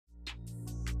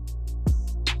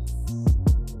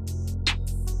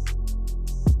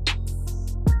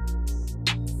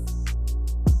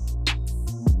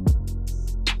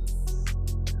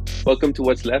Welcome to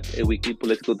What's Left, a weekly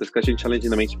political discussion challenge in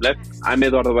the mainstream left. I'm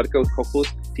Eduardo Barca with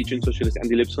co-host, teacher and socialist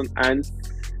Andy Lipson, and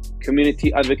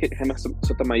community advocate Gemma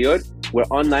Sotomayor. We're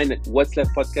online at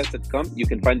what'sleftpodcast.com. You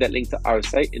can find that link to our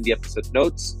site in the episode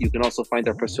notes. You can also find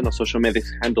our personal social media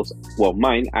handles, well,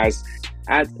 mine as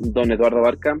at Don Eduardo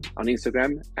Barca on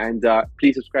Instagram. And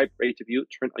please subscribe, rate, review,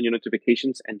 turn on your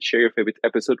notifications, and share your favorite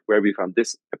episode wherever you found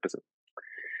this episode.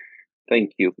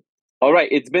 Thank you. All right,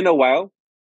 it's been a while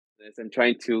as I'm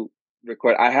trying to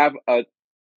record. I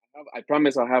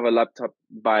promise I'll have a laptop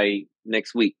by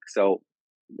next week. So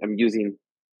I'm using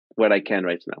what I can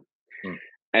right now.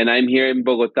 And I'm here in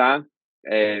Bogota,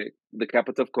 the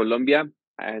capital of Colombia.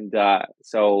 And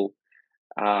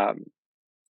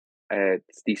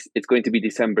it's going to be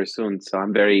December soon. So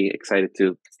I'm very excited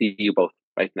to see you both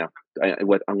right now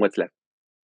on What's Left.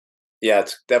 Yeah,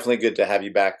 it's definitely good to have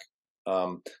you back.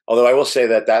 Although I will say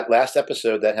that last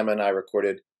episode that Gemma and I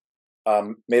recorded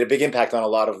made a big impact on a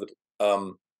lot of the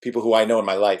people who I know in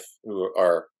my life who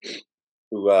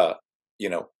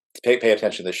pay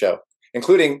attention to the show,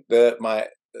 including my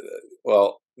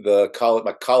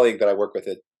colleague that I work with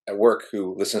at work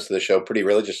who listens to the show pretty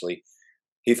religiously.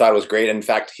 He thought it was great. And in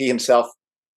fact, he himself,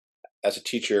 as a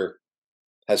teacher,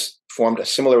 has formed a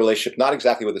similar relationship, not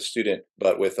exactly with a student,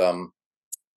 but with a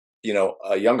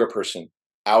younger person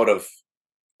out of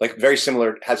has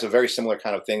a very similar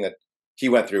kind of thing that he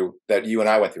went through, that you and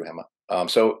I went through, Gemma. I'm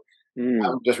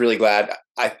just really glad.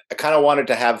 I kind of wanted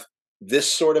to have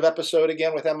this sort of episode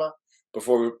again with Gemma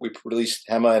before we released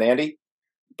Gemma and Andy,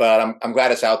 but I'm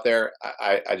glad it's out there.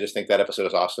 I just think that episode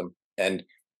is awesome, and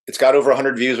it's got over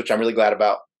 100 views, which I'm really glad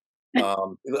about.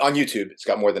 On YouTube, it's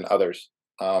got more than others,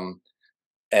 it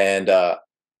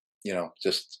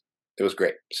was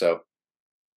great. So,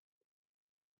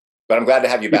 but I'm glad to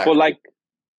have you back.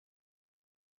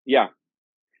 Yeah.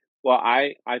 Well,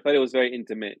 I thought it was very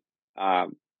intimate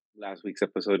last week's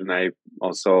episode, and I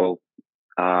also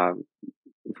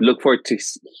look forward to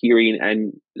hearing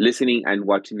and listening and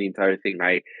watching the entire thing.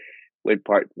 I went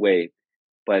part way,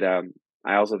 but I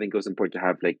also think it was important to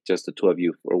have just the two of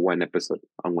you for one episode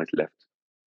on What's Left.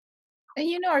 And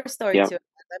you know our story too.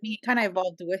 I mean, it kind of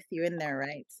evolved with you in there,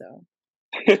 right? So,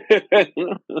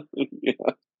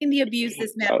 in the abuse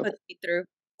this man puts me through.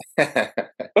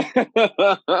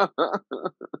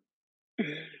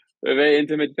 A very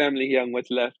intimate family here on What's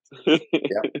Left.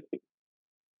 Yeah,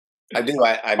 I do.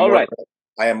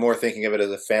 I am more thinking of it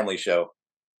as a family show,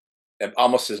 and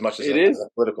almost as much as as a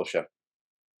political show.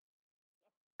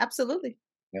 Absolutely.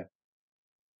 Yeah.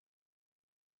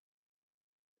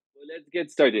 Well, let's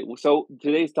get started. So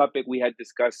today's topic, we had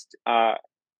discussed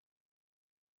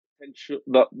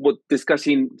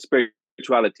discussing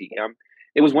spirituality.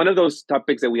 It was one of those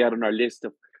topics that we had on our list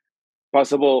of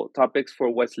possible topics for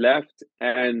What's Left,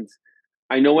 and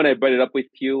I know when I brought it up with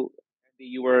you, Andy,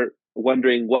 you were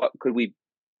wondering what could we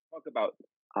talk about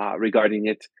regarding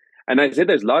it, and I said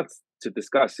there's lots to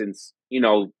discuss, since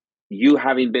you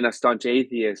having been a staunch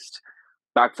atheist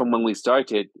back from when we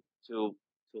started to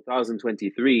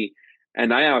 2023,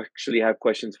 and I actually have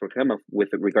questions for Gemma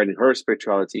regarding her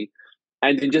spirituality,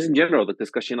 and just in general the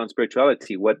discussion on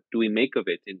spirituality. What do we make of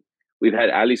it? And we've had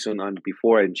Alison on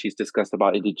before, and she's discussed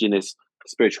about indigenous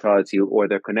spirituality or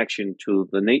their connection to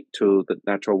the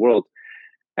natural world.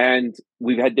 And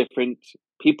we've had different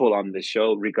people on the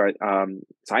show regard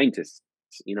scientists,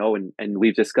 and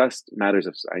we've discussed matters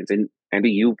of science. And Andy,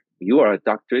 you are a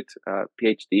doctorate,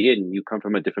 PhD, and you come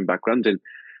from a different background. And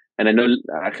I know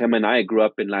Gemma and I grew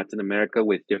up in Latin America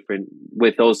with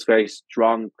those very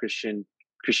strong Christian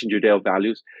Judeo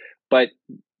values. But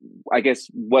I guess,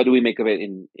 what do we make of it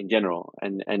in general,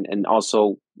 and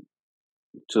also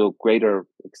to a greater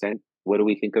extent, what do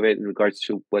we think of it in regards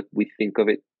to what we think of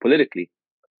it politically,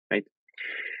 right?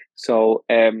 So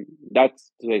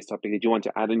that's today's topic. Did you want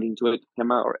to add anything to it,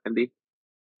 Gemma or Andy?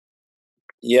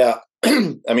 Yeah,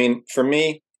 I mean, for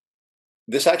me,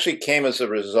 this actually came as a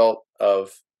result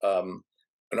of an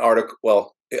article.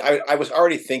 Well, I was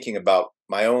already thinking about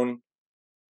my own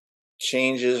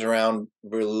changes around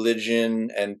religion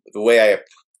and the way I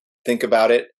think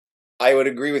about it. I would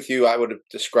agree with you. I would have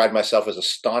described myself as a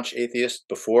staunch atheist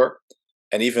before,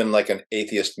 and even like an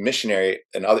atheist missionary,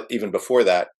 and even before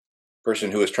that,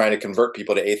 person who was trying to convert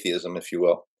people to atheism, if you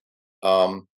will.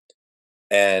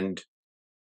 And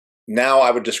now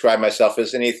I would describe myself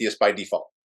as an atheist by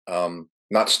default.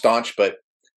 Not staunch, but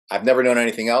I've never known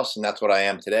anything else, and that's what I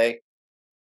am today.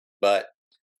 But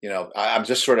I'm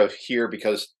just sort of here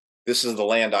because this is the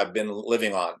land I've been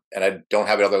living on, and I don't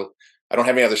have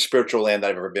any other spiritual land that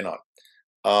I've ever been on.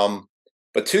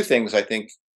 But two things I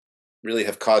think really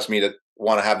have caused me to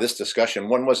want to have this discussion.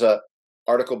 One was a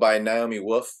article by Naomi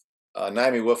Wolf.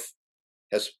 Naomi Wolf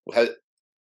has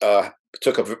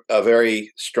took a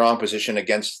very strong position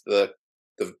against the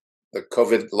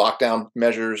COVID lockdown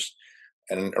measures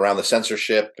and around the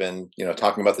censorship, and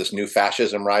talking about this new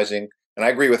fascism rising. And I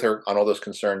agree with her on all those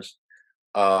concerns.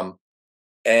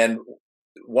 And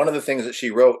one of the things that she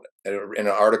wrote in an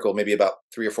article maybe about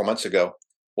 3 or 4 months ago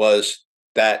was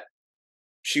that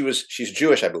she's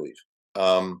Jewish, I believe,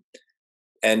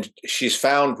 and she's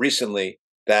found recently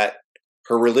that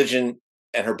her religion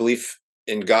and her belief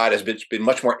in God has been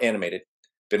much more animated,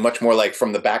 been much more like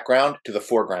from the background to the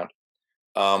foreground,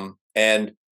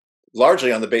 and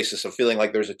largely on the basis of feeling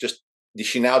like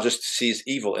she now just sees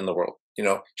evil in the world.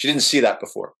 She didn't see that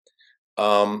before,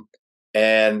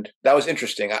 and that was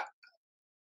interesting.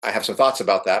 I have some thoughts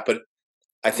about that, but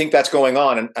I think that's going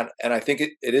on, and I think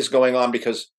it is going on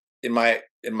because on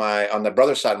the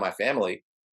brother side of my family,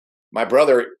 my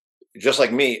brother, just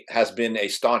like me, has been a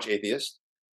staunch atheist,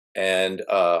 and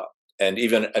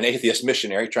even an atheist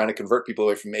missionary trying to convert people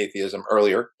away from atheism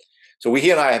earlier. So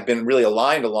he and I have been really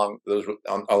aligned along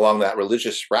that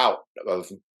religious route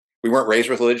of, we weren't raised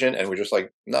with religion, and we're just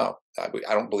like, no, I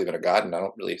don't believe in a God, and I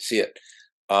don't really see it.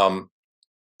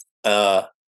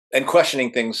 And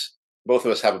questioning things. Both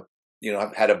of us have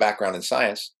had a background in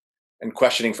science, and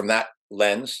questioning from that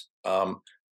lens.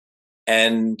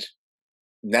 And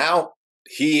now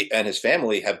he and his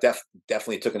family have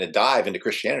definitely taken a dive into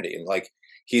Christianity, and like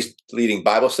he's leading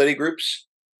Bible study groups,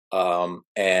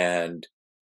 and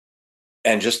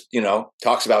just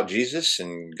talks about Jesus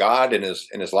and God in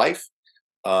his life.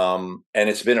 And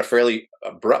it's been a fairly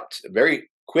abrupt, very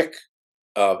quick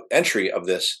entry of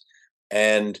this,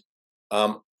 and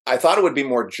I thought it would be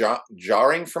more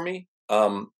jarring for me,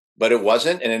 but it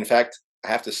wasn't. And in fact, I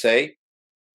have to say,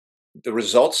 the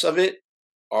results of it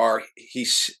are he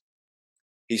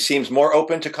seems more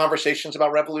open to conversations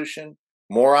about revolution,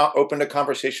 more open to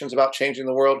conversations about changing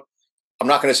the world. I'm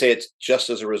not going to say it's just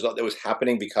as a result that was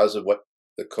happening because of what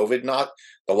the COVID,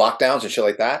 the lockdowns and shit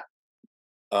like that.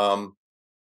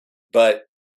 But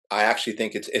I actually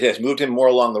think it has moved him more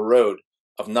along the road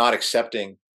of not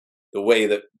accepting the way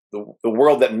that the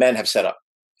world that men have set up,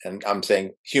 and I'm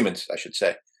saying humans, I should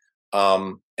say.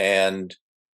 And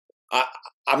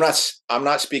I'm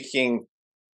not speaking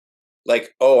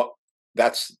like, oh,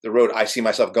 that's the road I see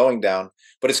myself going down,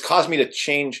 but it's caused me to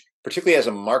change, particularly as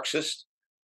a Marxist.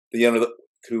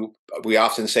 Who we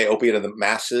often say opiate of the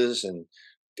masses, and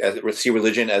see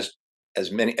religion as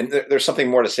many. And there's something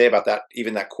more to say about that,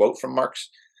 even that quote from Marx.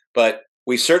 But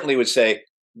we certainly would say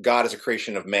God is a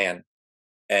creation of man,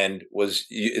 and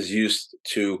is used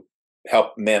to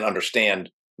help men understand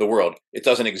the world. It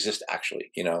doesn't exist actually,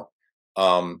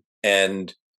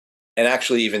 and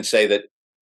actually even say that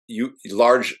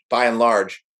by and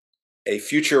large, a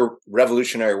future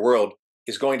revolutionary world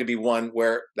is going to be one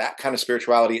where that kind of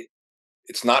spirituality,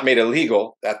 it's not made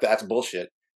illegal. That's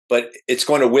bullshit, but it's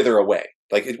going to wither away.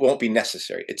 Like, it won't be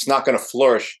necessary. It's not going to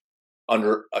flourish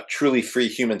under a truly free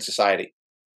human society.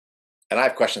 And I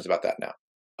have questions about that now.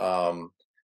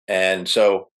 And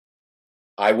so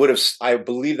I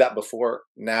believed that before.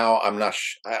 Now I'm not.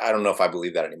 I don't know if I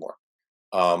believe that anymore.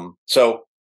 So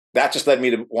that just led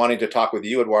me to wanting to talk with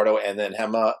you, Eduardo, and then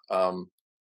Hema.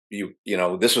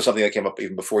 This was something that came up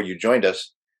even before you joined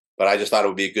us, but I just thought it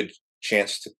would be a good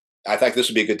chance to. I think this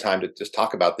would be a good time to just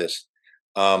talk about this.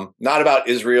 Not about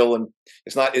Israel, and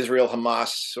it's not Israel,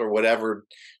 Hamas, or whatever,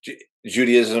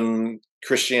 Judaism,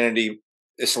 Christianity,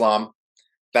 Islam.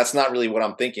 That's not really what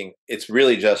I'm thinking. It's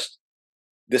really just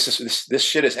this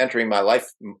shit is entering my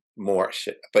life more.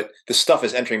 But this stuff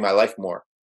is entering my life more,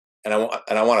 and I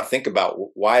want to think about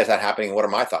why is that happening. What are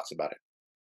my thoughts about it?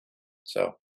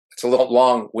 So it's a little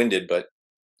long-winded, but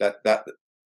that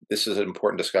this is an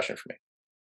important discussion for me.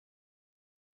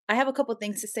 I have a couple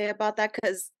things to say about that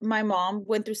because my mom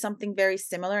went through something very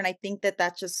similar, and I think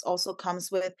that just also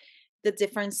comes with the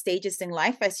different stages in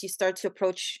life. As you start to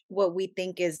approach what we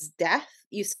think is death,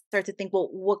 you start to think, well,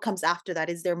 what comes after that?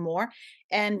 Is there more?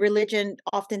 And religion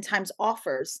oftentimes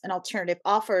offers an alternative,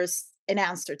 offers an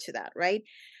answer to that, right?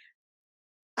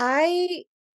 I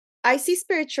I see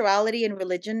spirituality and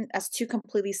religion as two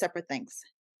completely separate things.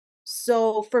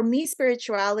 So for me,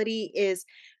 spirituality is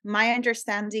my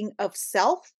understanding of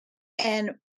self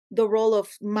and the role of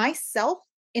myself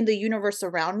in the universe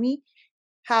around me,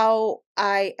 how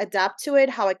I adapt to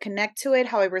it, how I connect to it,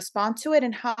 how I respond to it,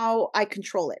 and how I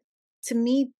control it. To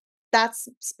me, that's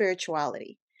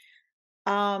spirituality.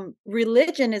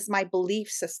 Religion is my belief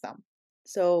system.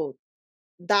 So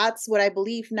that's what I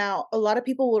believe. Now, a lot of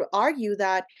people would argue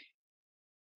that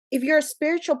if you're a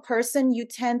spiritual person, you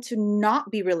tend to not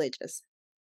be religious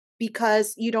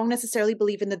because you don't necessarily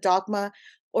believe in the dogma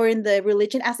or in the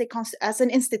religion as as an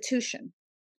institution.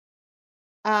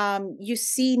 You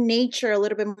see nature a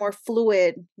little bit more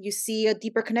fluid. You see a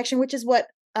deeper connection, which is what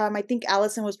I think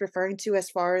Allison was referring to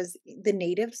as far as the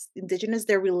natives, indigenous,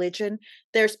 their religion,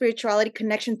 their spirituality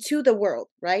connection to the world,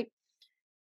 right?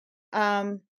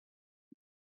 Um,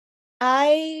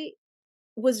 I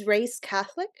was raised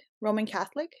Catholic, Roman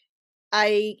Catholic.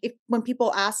 If when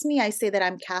people ask me, I say that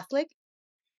I'm Catholic.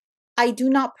 I do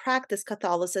not practice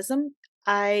Catholicism.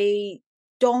 I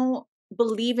don't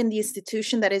believe in the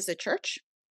institution that is the church.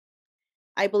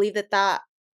 I believe that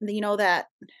you know that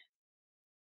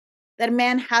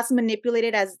man has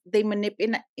manipulated as they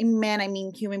manipulate in man, I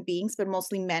mean human beings, but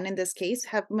mostly men in this case,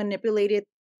 have manipulated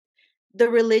the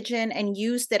religion and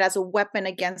used it as a weapon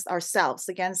against ourselves,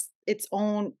 against its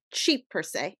own sheep per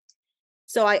se.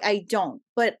 So I don't,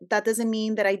 but that doesn't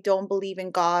mean that I don't believe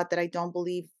in God, that I don't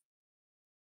believe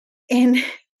in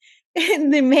in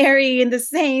the Mary and the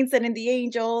saints and in the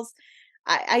angels.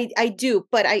 I do,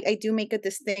 but I do make a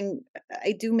distinct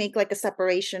I do make like a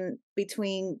separation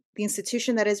between the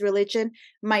institution that is religion,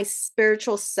 my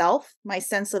spiritual self, my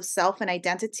sense of self and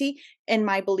identity, and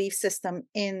my belief system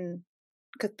in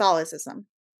Catholicism.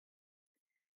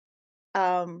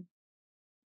 Um,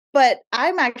 but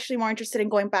I'm actually more interested in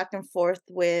going back and forth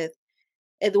with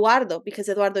Eduardo because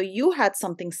Eduardo, you had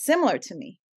something similar to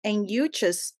me and you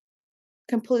just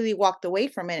completely walked away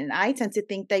from it. And I tend to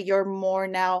think that you're more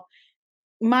now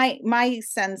my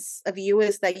sense of you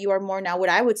is that you are more now what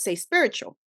I would say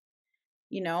spiritual,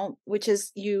 you know, which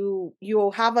is you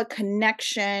have a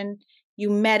connection, you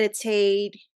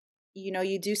meditate, you know,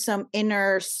 you do some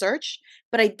inner search,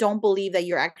 but I don't believe that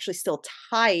you're actually still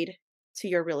tied to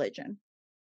your religion.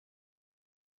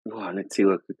 Well, let's see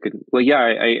what we could. Well, yeah,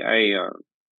 I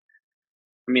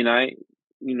mean,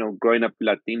 growing up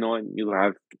Latino, and you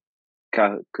have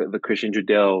the Christian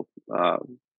Judeo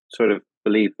sort of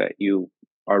belief that you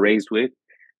are raised with.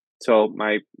 So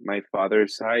my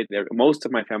father's side, most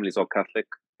of my family is all Catholic,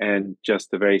 and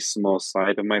just a very small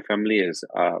side of my family is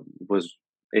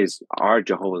our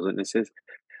Jehovah's Witnesses.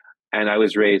 And I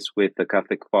was raised with a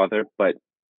Catholic father, but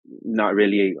not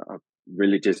really a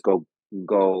religious go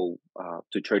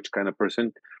to church kind of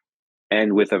person,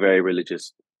 and with a very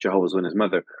religious Jehovah's Witness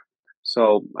mother.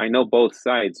 So I know both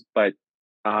sides, but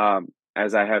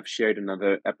as I have shared in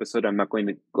another episode, I'm not going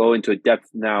to go into depth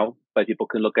now, but people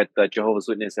can look at the Jehovah's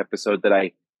Witness episode that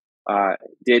I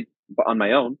did on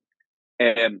my own.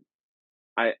 And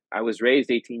I was raised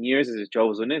 18 years as a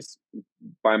Jehovah's Witness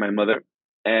by my mother,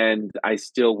 and I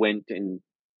still went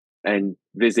and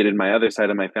visited my other side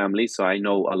of my family, so I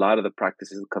know a lot of the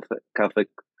practices, Catholic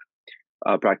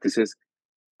practices.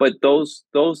 But those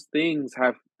things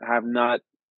have not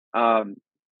um,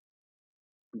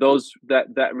 those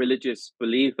that religious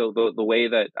belief, the way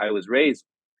that I was raised,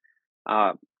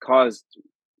 uh, caused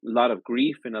a lot of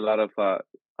grief and a lot of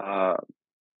uh,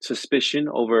 suspicion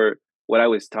over what I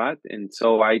was taught, and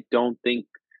so I don't think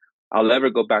I'll ever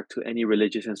go back to any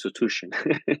religious institution.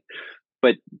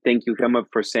 But thank you, Gemma,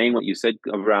 for saying what you said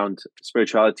around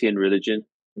spirituality and religion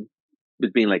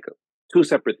as being like two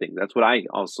separate things. That's what I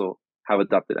also have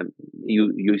adopted. And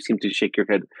you seem to shake your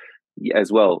head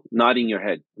as well, nodding your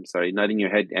head. I'm sorry, nodding your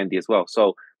head, Andy, as well.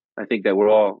 So I think that we're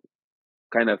all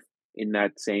kind of in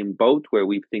that same boat where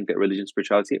we think that religion,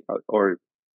 spirituality, or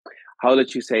how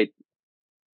let you say it,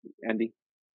 Andy,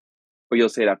 or you'll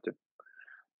say it after.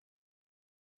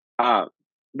 Uh,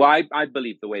 well, I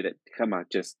believe the way that Gemma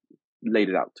just laid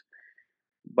it out,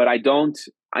 but I don't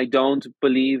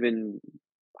believe in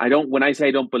I don't when I say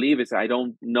I don't believe it's I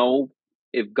don't know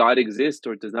if God exists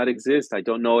or does not exist. I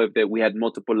don't know if that we had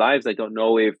multiple lives. I don't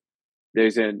know if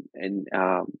there's an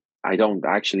I don't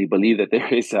actually believe that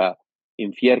there is a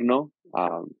infierno, A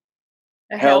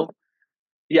hell. hell.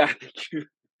 Yeah, thank you.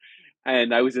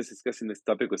 And I was just discussing this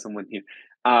topic with someone here.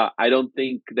 I don't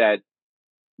think that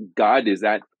God is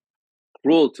that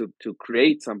cruel to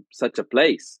create some such a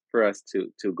place for us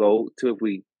to go to if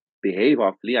we behave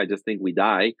awfully. I just think we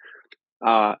die.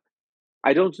 Uh,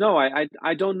 I don't know.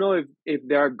 I don't know if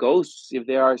there are ghosts, if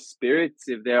there are spirits,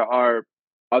 if there are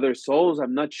other souls.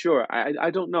 I'm not sure.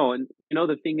 I don't know. And you know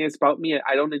the thing is about me,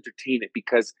 I don't entertain it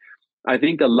because I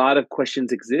think a lot of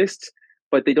questions exist,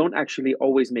 but they don't actually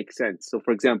always make sense. So,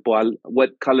 for example,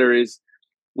 what color is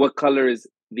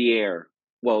the air?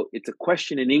 Well, it's a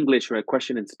question in English or a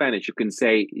question in Spanish.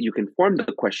 You can form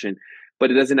the question, but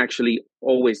it doesn't actually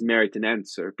always merit an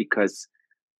answer because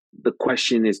the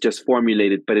question is just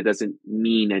formulated, but it doesn't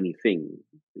mean anything.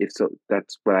 If so,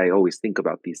 that's what I always think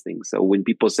about these things. So when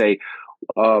people say,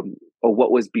 "Oh,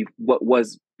 what was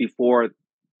before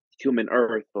human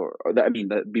Earth,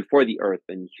 before the Earth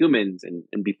and humans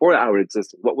and before our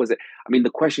existence, what was it? I mean, the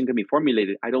question can be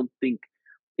formulated. I don't think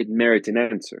it merits an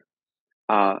answer.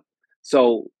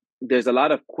 So there's a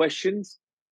lot of questions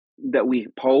that we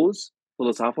pose,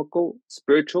 philosophical,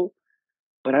 spiritual,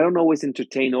 but I don't always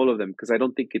entertain all of them because I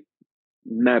don't think it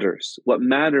matters. What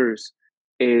matters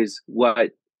is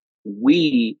what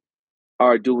we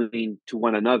are doing to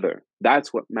one another.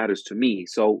 That's what matters to me.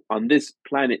 So on this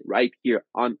planet right here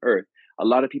on Earth, a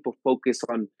lot of people focus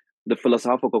on the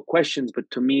philosophical questions, but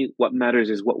to me, what matters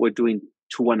is what we're doing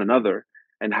to one another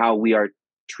and how we are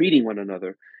treating one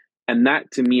another. And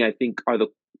that to me, I think are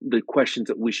the questions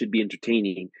that we should be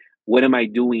entertaining. What am I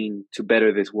doing to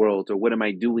better this world? Or what am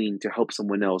I doing to help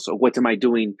someone else? Or what am I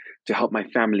doing to help my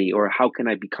family? Or how can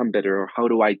I become better? Or how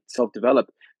do I self-develop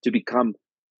to become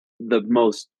the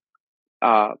most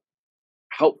uh,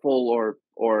 helpful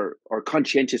or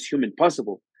conscientious human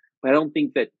possible? But I don't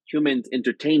think that humans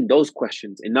entertain those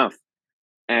questions enough.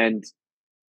 And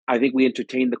I think we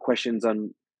entertain the questions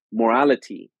on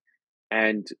morality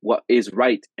and what is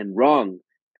right and wrong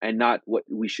and not what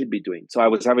we should be doing. So I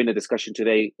was having a discussion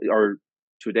today or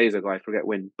 2 days ago, I forget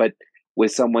when, but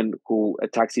with someone who, a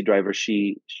taxi driver,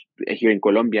 she here in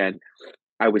Colombia, and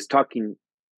I was talking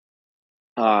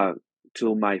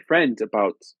to my friend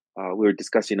about, we were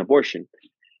discussing abortion,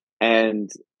 and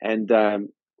and um,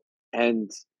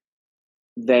 and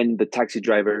then the taxi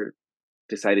driver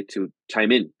decided to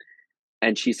chime in,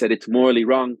 and she said it's morally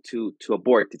wrong to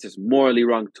abort. It's just morally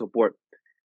wrong to abort,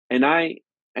 and I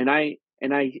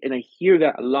hear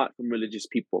that a lot from religious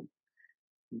people,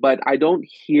 but I don't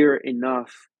hear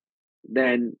enough.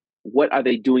 Then what are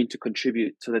they doing to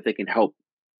contribute so that they can help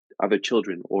other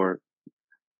children or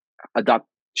adopt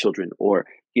children? Or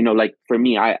like for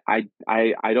me, I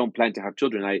don't plan to have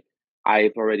children.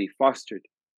 I've already fostered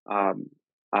um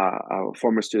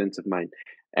former students of mine,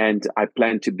 and I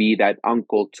plan to be that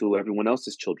uncle to everyone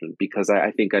else's children, because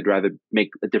I think I'd rather make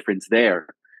a difference there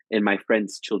in my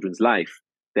friend's children's life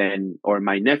than, or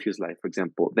my nephew's life, for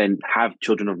example, than have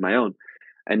children of my own.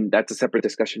 And that's a separate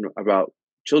discussion about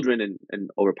children and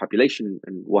overpopulation,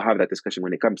 and we'll have that discussion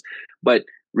when it comes. But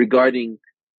regarding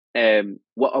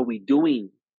what are we doing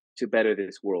to better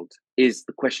this world is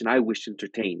the question I wish to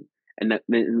entertain, and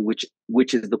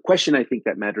which is the question I think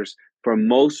that matters for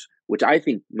most, which I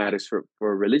think matters for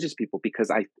religious people,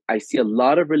 because I see a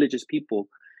lot of religious people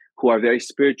who are very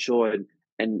spiritual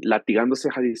and latigándose.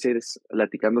 How do you say this?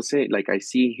 Latigándose. Like I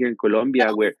see here in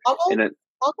Colombia, where in a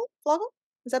Floggle?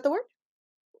 Is that the word?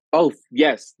 oh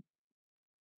yes,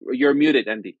 you're muted,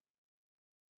 Andy.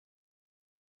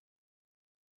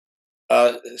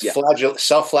 Yeah.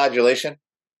 Self-flagellation.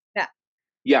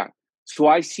 Yeah. So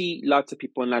I see lots of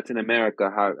people in Latin America,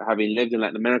 having lived in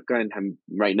Latin America, and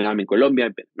right now I'm in Colombia,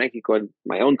 I've been in Mexico, in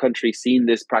my own country, seeing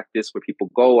this practice where people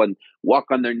go and walk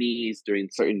on their knees during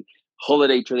certain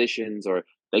holiday traditions, or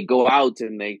they go out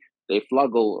and they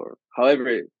fluggle, or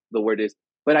however the word is.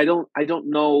 But I don't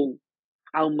know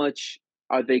how much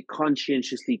are they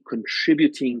conscientiously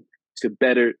contributing to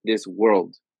better this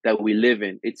world that we live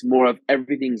in. It's more of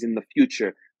everything's in the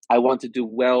future. I want to do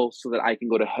well so that I can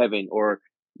go to heaven, or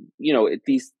at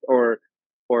least, or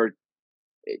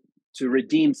to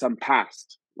redeem some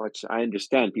past, which I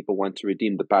understand people want to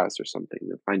redeem the past or something,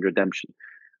 to find redemption.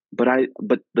 But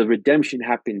the redemption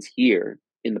happens here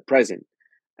in the present.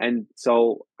 And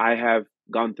so I have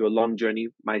gone through a long journey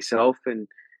myself, and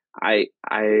I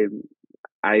I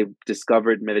I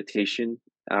discovered meditation,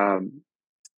 um,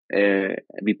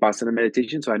 vipassana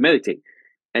meditation. So I meditate,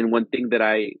 and one thing that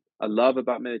I love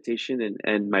about meditation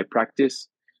and my practice,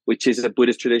 which is a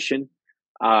Buddhist tradition,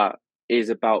 uh, is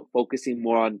about focusing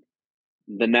more on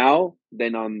the now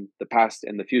than on the past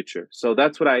and the future. So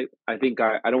that's what I think.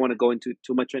 I don't want to go into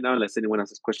too much right now unless anyone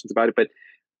else has questions about it.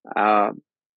 Uh,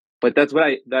 but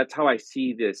that's how I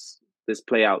see this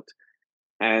play out.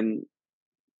 And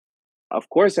of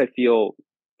course, I feel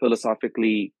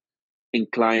philosophically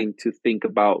inclined to think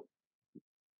about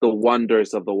the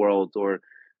wonders of the world, or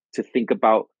to think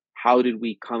about how did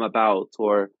we come about,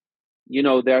 or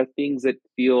there are things that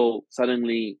feel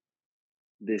suddenly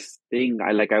this thing.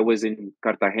 I was in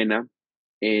Cartagena,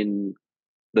 in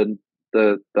the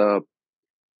the the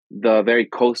the very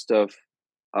coast of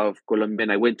Colombia,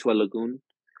 and I went to a lagoon,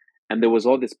 and there was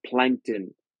all this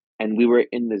plankton, and we were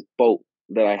in this boat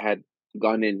that I had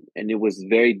gone in, and it was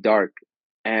very dark,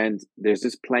 and there's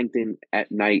this plankton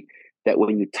at night that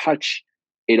when you touch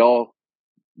it, all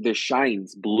the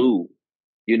shines blue,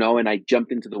 and I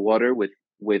jumped into the water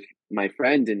with my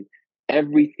friend, and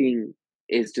everything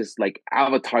is just like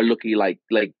Avatar looking, like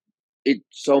it's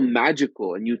so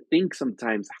magical. And you think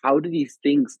sometimes, how do these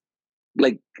things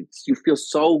like you feel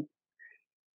so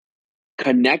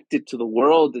connected to the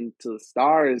world and to the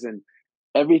stars, and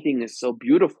everything is so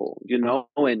beautiful,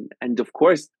 and of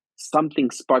course something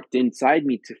sparked inside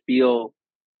me to feel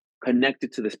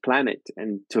connected to this planet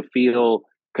and to feel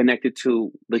connected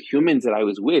to the humans that I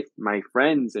was with, my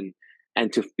friends,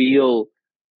 and to feel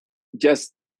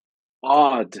just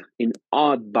awed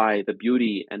by the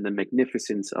beauty and the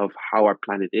magnificence of how our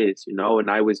planet is, and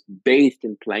I was bathed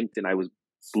in plankton. I was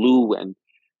blue,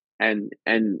 and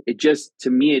it just, to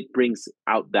me, it brings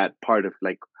out that part of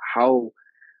like how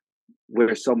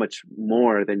we're so much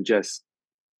more than just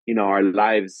our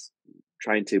lives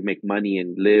trying to make money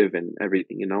and live and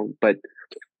everything, but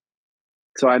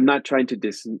so I'm not trying to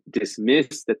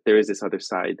dismiss that there is this other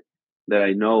side that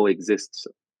I know exists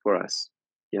for us.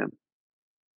 Yeah.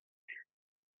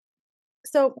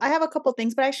 So I have a couple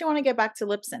things, but I actually want to get back to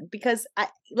Lipson because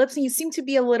Lipson, you seem to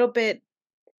be a little bit.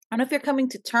 I don't know if you're coming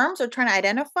to terms or trying to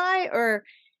identify, or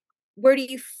where do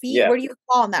you feel, Yeah. where do you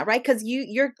fall on that, right? Because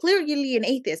you're clearly an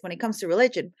atheist when it comes to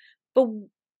religion, but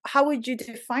how would you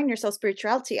define your self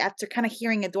spirituality after kind of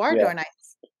hearing Eduardo Yeah. and I?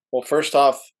 Well, first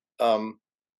off,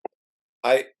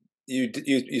 I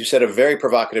you said a very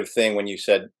provocative thing when you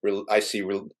said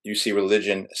you see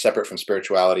religion separate from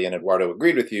spirituality, and Eduardo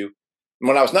agreed with you. And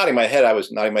when I was nodding my head, I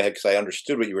was nodding my head because I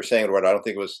understood what you were saying, Eduardo. I don't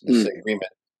think it was necessarily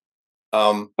agreement.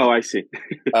 Oh, I see.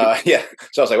 Yeah.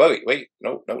 So I was like, wait,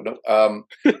 no, no, no.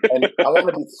 And I want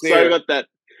to be clear. Sorry about that.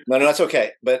 No, that's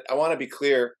okay. But I want to be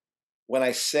clear. When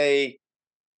I say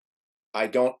I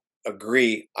don't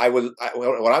agree, what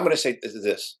I'm going to say is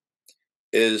this: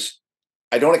 is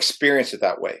I don't experience it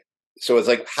that way. So it's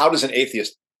like, how does an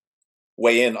atheist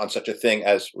weigh in on such a thing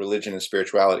as religion and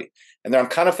spirituality? And then I'm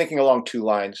kind of thinking along two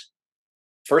lines.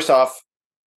 First off,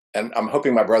 and I'm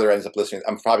hoping my brother ends up listening.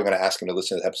 I'm probably going to ask him to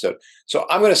listen to the episode. So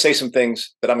I'm going to say some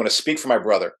things that I'm going to speak for my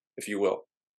brother, if you will,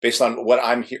 based on what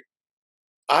I'm here.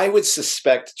 I would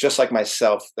suspect, just like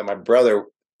myself, that my brother,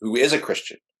 who is a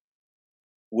Christian,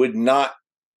 would not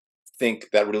think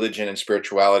that religion and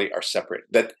spirituality are separate.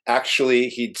 That actually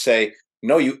he'd say,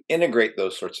 no, you integrate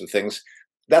those sorts of things.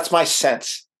 That's my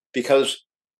sense, because,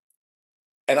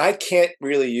 and I can't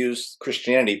really use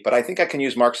Christianity, but I think I can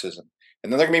use Marxism.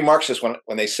 And then they're going to be Marxists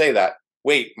when they say that.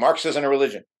 Wait, Marx isn't a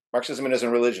religion. Marxism isn't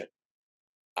a religion.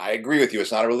 I agree with you.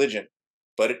 It's not a religion,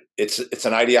 but it's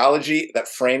an ideology that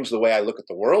frames the way I look at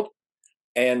the world.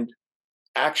 And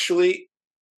actually,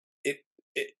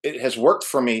 it has worked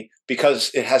for me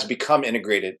because it has become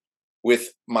integrated with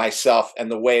myself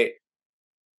and the way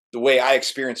I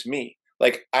experience me.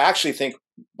 Like, I actually think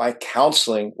my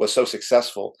counseling was so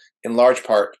successful in large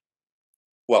part,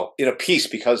 well, in a piece,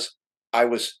 because I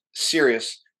was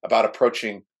serious about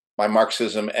approaching my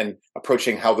Marxism and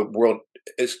approaching how the world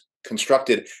is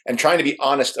constructed and trying to be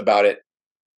honest about it.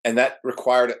 And that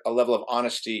required a level of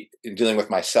honesty in dealing with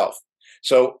myself.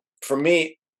 So for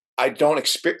me, I don't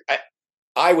experience.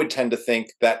 I would tend to think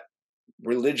that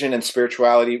religion and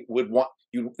spirituality would want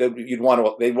they'd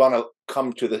want to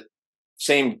come to the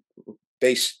same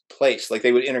base place, like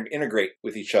they would integrate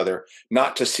with each other,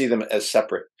 not to see them as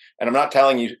separate. And I'm not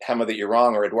telling you, Hema, that you're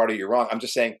wrong, or Eduardo, you're wrong. I'm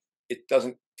just saying it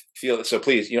doesn't feel so.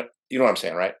 Please, you know what I'm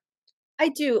saying, right? I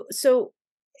do. So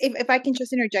if I can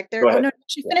just interject there. Go Oh ahead. no,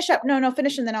 actually finish up. No,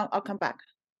 finish and then I'll come back.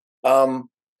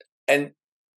 And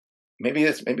maybe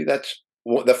that's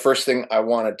the first thing I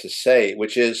wanted to say,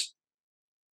 which is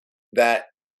that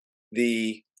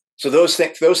those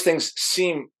things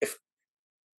seem, if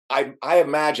I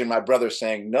imagine my brother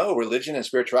saying no, religion and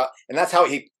spirituality, and that's how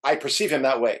I perceive him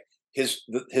that way. His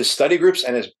study groups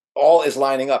and his all is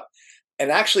lining up,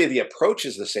 and actually the approach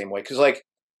is the same way, because like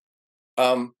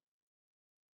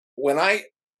when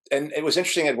and it was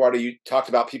interesting, Eduardo, you talked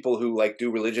about people who like do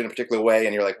religion in a particular way,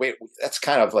 and you're like, wait, that's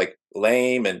kind of like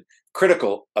lame and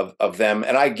critical of them,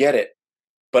 and I get it,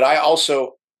 but I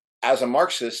also, as a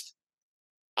Marxist,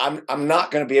 I'm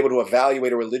not going to be able to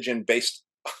evaluate a religion based,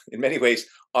 in many ways,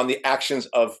 on the actions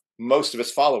of most of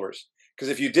its followers. Because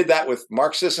if you did that with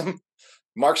Marxism,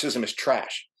 Marxism is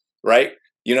trash, right?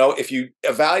 If you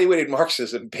evaluated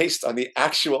Marxism based on the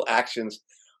actual actions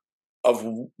of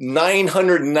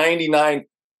 999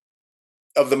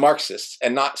 of the Marxists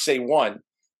and not say one,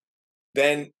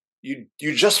 then you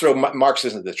just throw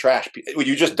Marxism into the trash.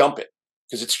 You just dump it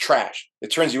because it's trash.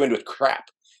 It turns you into crap.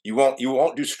 You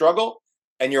won't do struggle,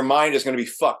 and your mind is going to be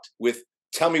fucked with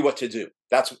tell me what to do.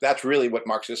 That's really what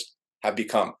Marxists have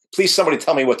become. Please, somebody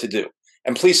tell me what to do,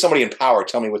 and please, somebody in power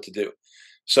tell me what to do.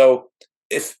 So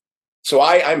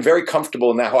I'm very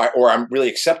comfortable now, or I'm really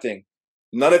accepting.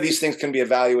 None of these things can be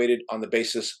evaluated on the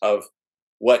basis of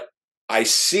what I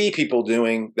see people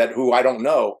doing who I don't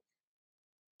know.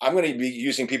 I'm going to be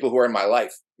using people who are in my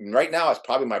life. And right now, it's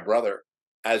probably my brother,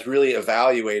 as really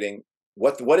evaluating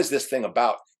what is this thing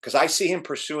about? Because I see him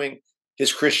pursuing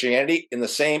his Christianity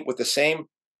with the same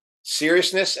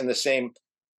seriousness and the same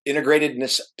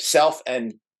integratedness, self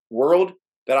and world,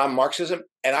 that I'm Marxism,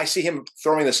 and I see him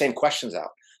throwing the same questions out.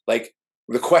 Like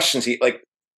the questions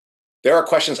there are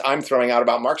questions I'm throwing out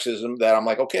about Marxism that I'm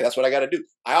like, okay, that's what I got to do.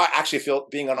 I actually feel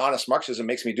being an honest Marxism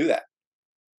makes me do that.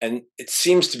 And it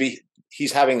seems to be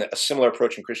he's having a similar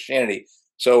approach in Christianity.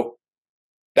 So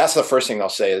that's the first thing I'll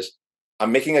say is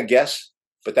I'm making a guess,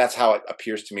 but that's how it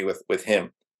appears to me with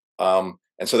him. And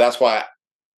so that's why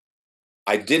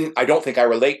I don't think I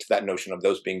relate to that notion of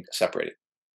those being separated.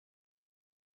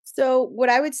 So what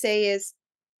I would say is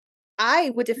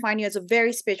I would define you as a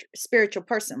very spiritual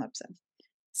person, Lipson.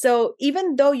 So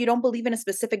even though you don't believe in a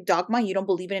specific dogma, you don't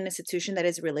believe in an institution that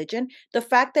is religion, the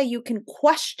fact that you can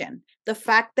question, the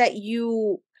fact that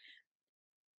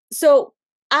so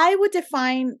I would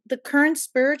define the current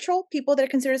spiritual people that are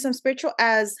considered some spiritual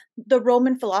as the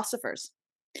Roman philosophers.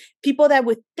 People that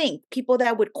would think, people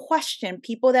that would question,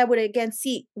 people that would again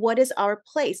see what is our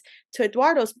place. To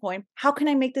Eduardo's point, how can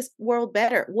I make this world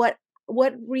better? What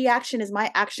reaction is my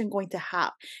action going to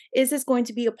have? Is this going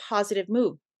to be a positive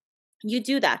move? You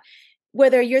do that.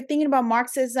 Whether you're thinking about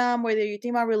Marxism, whether you're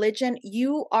thinking about religion,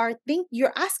 you're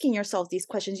asking yourself these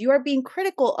questions. You are being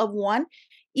critical of one,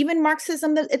 even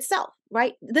Marxism itself,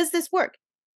 right? Does this work?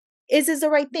 Is this the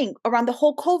right thing around the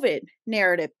whole COVID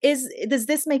narrative? Does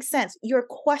this make sense? You're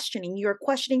questioning,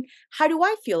 how do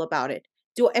I feel about it?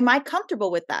 Am I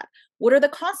comfortable with that? What are the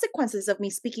consequences of me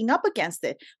speaking up against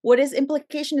it? What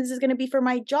implication is this going to be for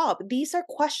my job? These are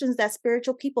questions that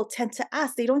spiritual people tend to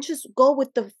ask. They don't just go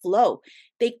with the flow.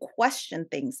 They question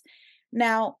things.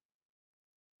 Now,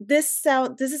 this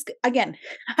is again,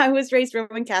 I was raised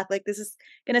Roman Catholic. This is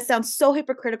going to sound so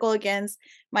hypocritical against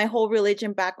my whole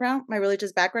religious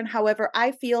background. However,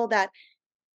 I feel that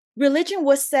religion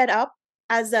was set up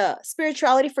as a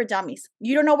spirituality for dummies.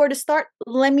 You don't know where to start?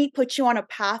 Let me put you on a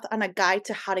path, on a guide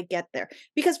to how to get there.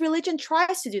 Because religion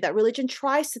tries to do that. Religion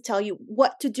tries to tell you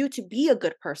what to do to be a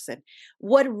good person,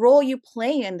 what role you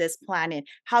play in this planet,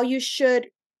 how you should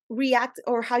react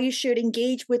or how you should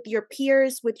engage with your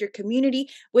peers, with your community,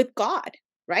 with God,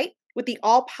 right? With the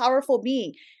all powerful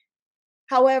being.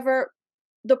 However,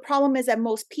 the problem is that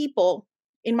most people,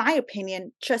 in my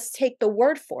opinion, just take the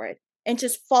word for it and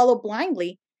just follow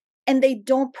blindly. And they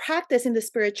don't practice in the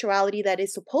spirituality that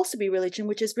is supposed to be religion,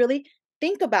 which is really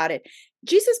think about it.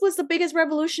 Jesus was the biggest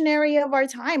revolutionary of our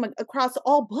time across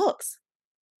all books.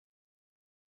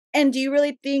 And do you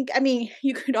really think, I mean,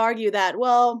 you could argue that,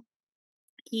 well,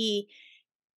 he's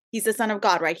the son of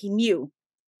God, right? He knew.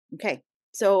 Okay.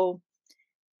 So,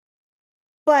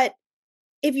 but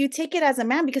if you take it as a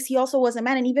man, because he also was a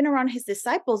man, and even around his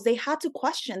disciples, they had to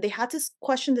question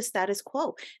the status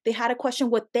quo. They had to question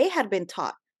what they had been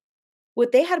taught,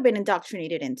 what they had been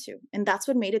indoctrinated into. And that's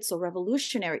what made it so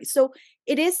revolutionary. So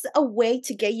it is a way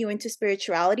to get you into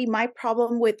spirituality. My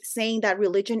problem with saying that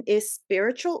religion is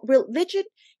spiritual,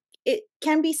 it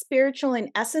can be spiritual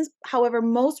in essence. However,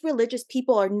 most religious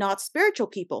people are not spiritual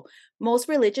people. Most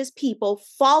religious people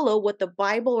follow what the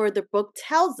Bible or the book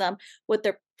tells them, what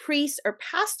their priest or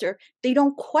pastor, they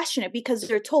don't question it because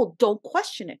they're told, don't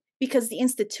question it. Because the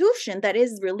institution that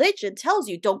is religion tells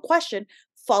you, don't question,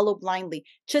 follow blindly.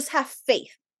 Just have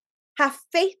faith. Have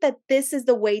faith that this is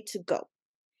the way to go.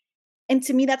 And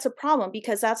to me, that's a problem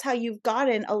because that's how you've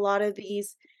gotten a lot of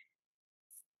these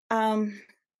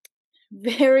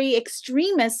very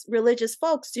extremist religious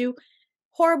folks do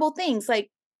horrible things. Like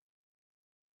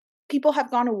people have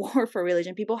gone to war for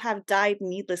religion. People have died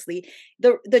needlessly.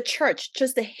 The church,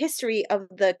 just the history of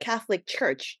the Catholic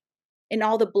Church and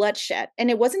all the bloodshed. And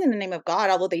it wasn't in the name of God,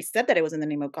 although they said that it was in the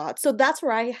name of God. So that's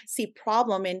where I see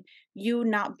problem in you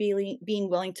not being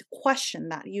willing to question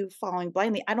that, you following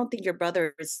blindly. I don't think your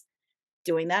brother is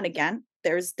doing that. Again,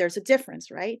 there's a difference,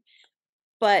 right?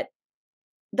 But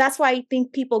that's why I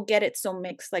think people get it so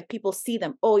mixed. Like people see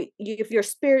them,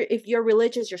 if you're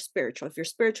religious, you're spiritual. If you're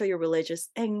spiritual, you're religious.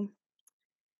 And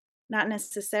not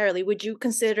necessarily. Would you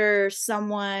consider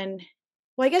someone,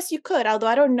 well, I guess you could, although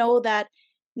I don't know that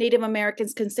Native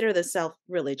Americans consider themselves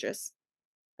religious.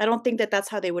 I don't think that that's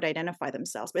how they would identify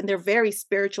themselves, but they're very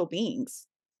spiritual beings.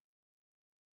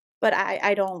 But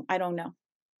I don't know.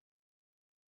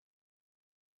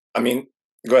 I mean,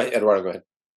 go ahead, Eduardo, go ahead.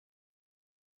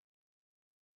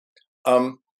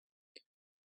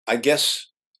 I guess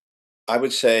I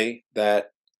would say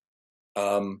that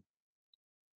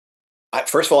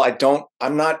first of all,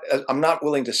 I'm not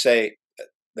willing to say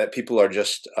that people are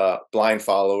just blind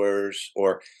followers,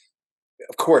 or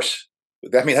of course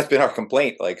I mean, that's been our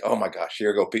complaint. Like, oh my gosh,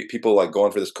 here go people like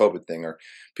going for this COVID thing, or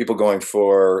people going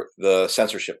for the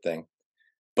censorship thing.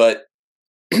 But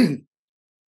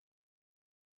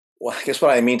well, I guess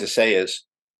what I mean to say is,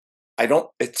 I don't.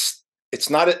 It's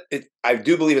not. I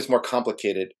do believe it's more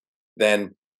complicated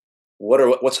than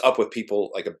what's up with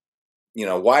people. Like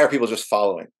why are people just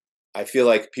following? I feel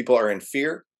like people are in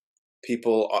fear.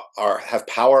 People have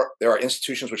power. There are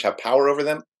institutions which have power over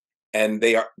them, and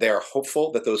they are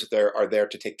hopeful that those that are there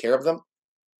to take care of them,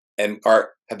 and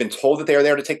have been told that they are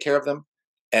there to take care of them,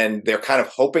 and they're kind of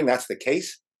hoping that's the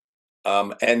case.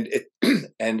 And it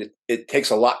it takes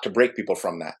a lot to break people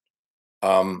from that.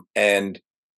 And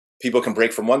people can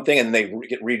break from one thing and they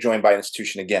get rejoined by an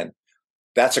institution again.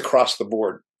 That's across the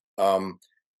board. And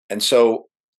so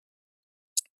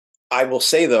I will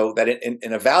say, though, that in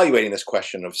evaluating this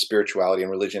question of spirituality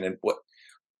and religion, and what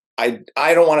I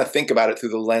don't want to think about it through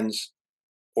the lens,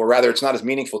 or rather, it's not as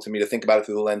meaningful to me to think about it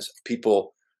through the lens of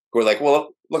people who are like,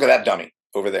 well, look at that dummy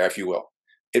over there, if you will.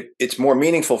 It's more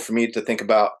meaningful for me to think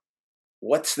about,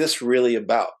 what's this really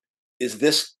about?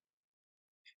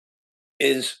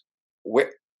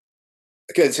 Where?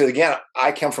 Because again,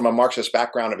 I come from a Marxist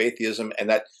background of atheism, and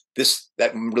that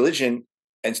religion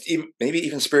and maybe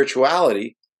even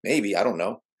spirituality, maybe, I don't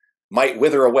know, might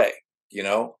wither away.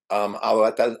 Although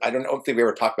I don't think we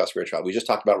ever talked about spirituality. We just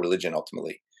talked about religion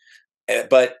ultimately.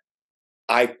 But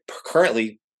I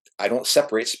don't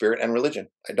separate spirit and religion.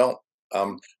 I don't.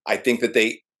 I think that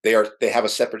they have a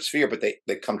separate sphere, but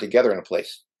they come together in a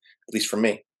place, at least for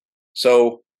me.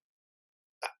 So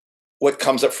what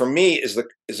comes up for me is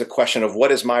a question of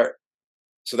what is my.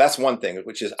 So that's one thing,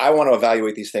 which is, I want to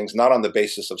evaluate these things not on the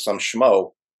basis of some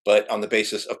schmo, but on the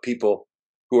basis of people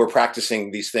who are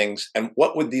practicing these things. And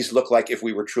what would these look like if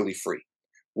we were truly free?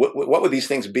 What would these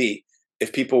things be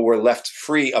if people were left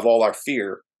free of all our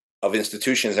fear of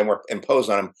institutions and were imposed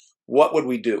on them? What would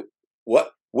we do?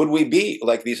 What would we be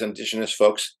like these indigenous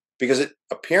folks? Because it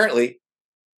apparently,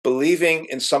 believing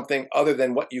in something other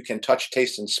than what you can touch,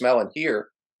 taste, and smell and hear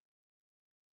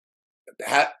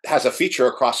has a feature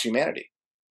across humanity,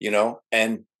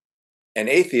 and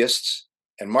atheists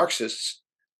and Marxists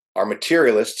are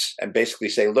materialists and basically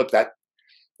say, look,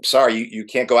 sorry, you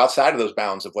can't go outside of those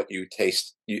bounds of what you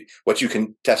taste, what you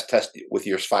can test with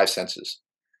your five senses.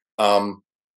 And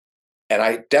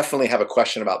I definitely have a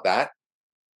question about that.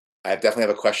 I definitely have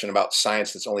a question about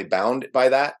science that's only bound by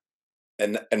that.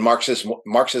 And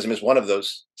Marxism is one of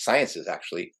those sciences,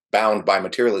 actually, bound by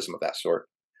materialism of that sort.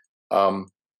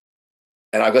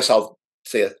 And I guess I'll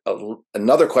say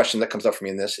another question that comes up for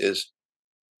me in this is,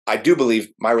 I do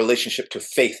believe my relationship to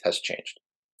faith has changed.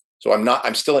 So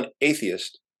I'm still an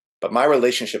atheist, but my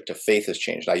relationship to faith has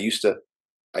changed. I used to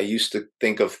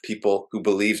think of people who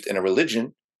believed in a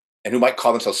religion and who might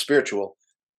call themselves spiritual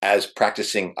as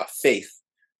practicing a faith,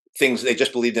 things they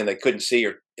just believed in they couldn't see,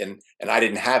 and I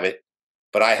didn't have it.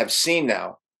 But I have seen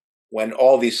now, when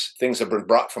all these things have been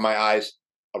brought from my eyes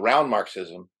around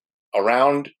Marxism,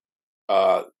 around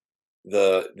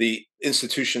the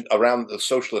institution, around the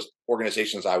socialist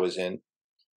organizations I was in,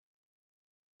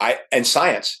 and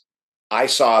science, I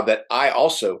saw that I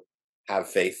also have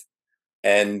faith,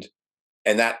 and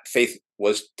that faith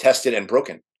was tested and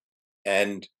broken.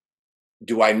 And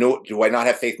do I not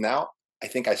have faith now? I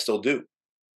think I still do,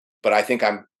 but I think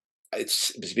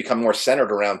it's become more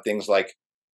centered around things like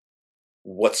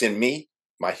what's in me,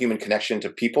 my human connection to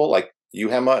people like you,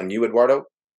 Gemma, and you, Eduardo.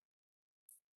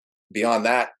 Beyond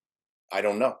that, I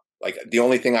don't know. Like, the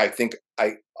only thing I think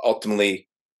I ultimately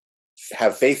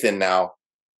have faith in now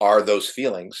are those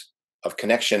feelings of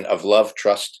connection, of love,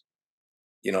 trust,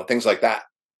 things like that.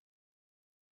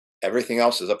 Everything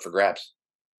else is up for grabs.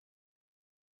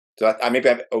 So maybe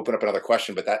I open up another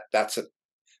question, but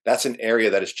that's an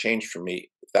area that has changed for me,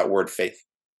 that word faith.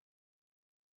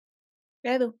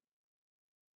 Edu.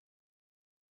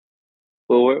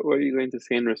 Well, what are you going to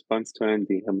say in response to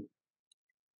Andy?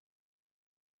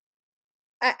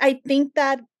 I think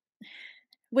that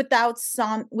without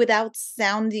sounding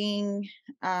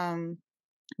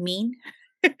mean,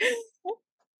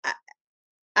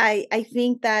 I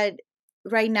think that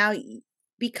right now,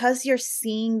 because you're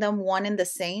seeing them one and the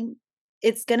same,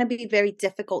 it's going to be very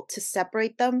difficult to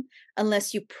separate them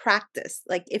unless you practice.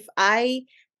 Like, if I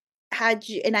had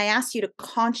you and I asked you to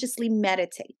consciously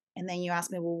meditate, and then you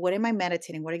ask me, well, what am I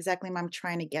meditating? What exactly am I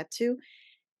trying to get to?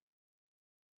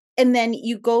 And then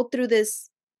you go through this.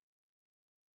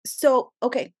 So,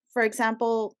 okay, for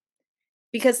example,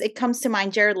 because it comes to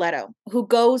mind, Jared Leto, who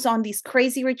goes on these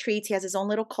crazy retreats. He has his own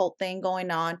little cult thing going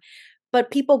on. But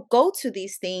people go to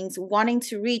these things wanting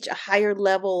to reach a higher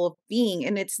level of being,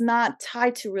 and it's not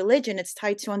tied to religion, it's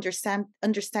tied to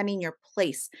understanding your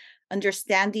place,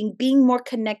 understanding being more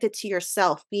connected to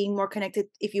yourself, being more connected,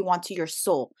 if you want, to your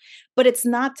soul. But it's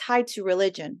not tied to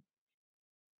religion.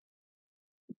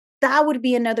 That would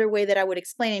be another way that I would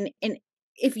explain. And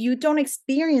if you don't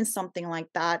experience something like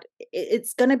that,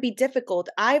 it's going to be difficult.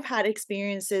 I've had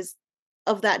experiences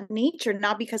of that nature,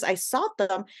 not because I sought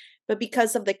them, but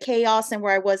because of the chaos and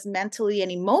where I was mentally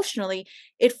and emotionally.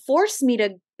 It forced me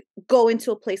to go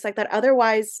into a place like that.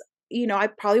 Otherwise, I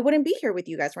probably wouldn't be here with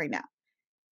you guys right now.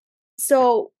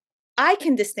 So I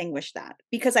can distinguish that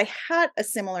because I had a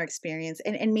similar experience.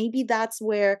 And maybe that's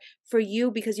where for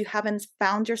you, because you haven't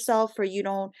found yourself or you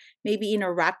don't maybe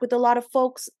interact with a lot of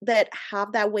folks that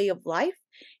have that way of life,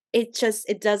 it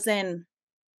doesn't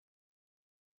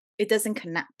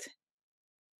connect.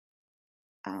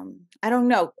 I don't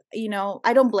know.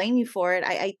 I don't blame you for it.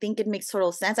 I think it makes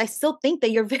total sense. I still think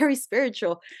that you're very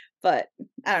spiritual, but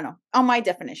I don't know. On my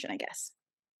definition, I guess.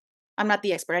 I'm not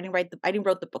the expert. I didn't write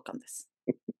the book on this.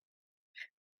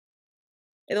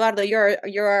 Eduardo,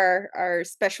 you're our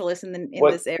specialist in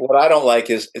What this area. what I don't like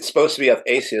is it's supposed to be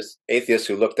atheists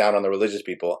who look down on the religious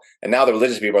people, and now the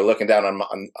religious people are looking down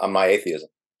on my atheism.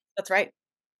 That's right.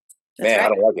 That's Man, I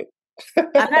right. don't like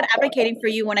I'm not advocating for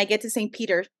you when I get to St.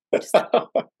 Peter. Just it.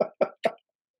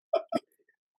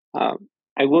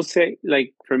 I will say,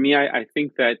 like, for me, I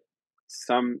think that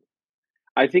some,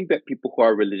 I think that people who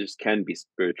are religious can be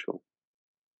spiritual,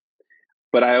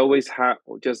 but I always have,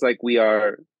 just like we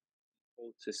are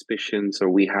suspicions or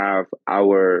we have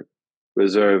our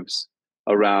reserves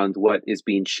around what is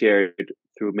being shared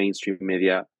through mainstream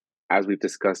media, as we've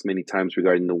discussed many times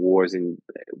regarding the wars in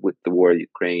with the war in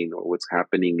Ukraine or what's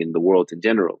happening in the world in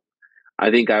general. I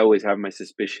think I always have my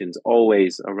suspicions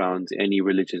always around any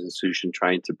religious institution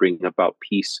trying to bring about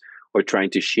peace or trying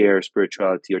to share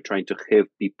spirituality or trying to give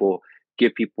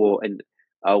people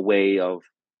a way of,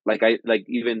 like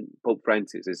even Pope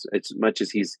Francis, as much as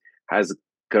he's has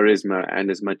charisma and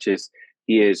as much as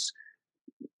he is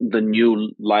the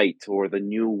new light or the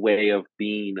new way of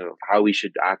being of how we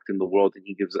should act in the world, and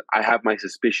I have my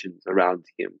suspicions around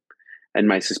him and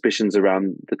my suspicions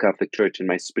around the Catholic Church and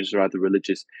my suspicions around the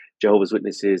religious Jehovah's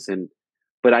Witnesses,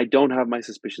 but I don't have my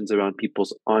suspicions around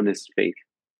people's honest faith.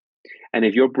 And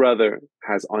if your brother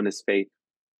has honest faith,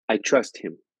 I trust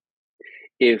him.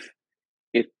 If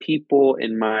people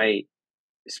in my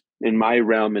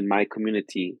realm, in my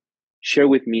community, share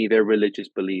with me their religious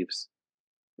beliefs,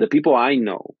 the people I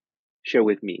know share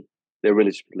with me their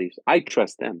religious beliefs, I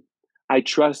trust them. I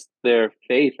trust their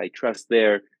faith. I trust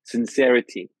their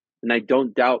sincerity. And I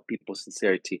don't doubt people's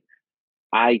sincerity.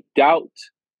 I doubt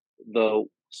the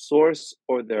source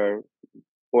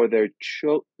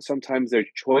sometimes their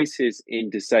choices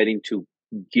in deciding to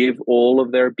give all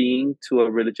of their being to a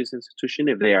religious institution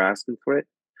if they are asking for it,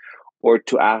 or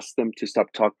to ask them to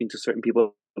stop talking to certain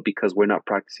people because we're not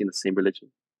practicing the same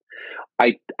religion.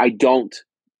 I don't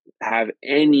have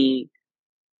any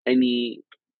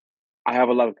I have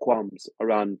a lot of qualms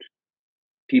around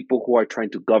people who are trying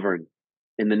to govern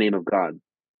in the name of God,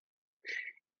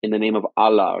 in the name of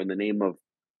Allah, or in the name of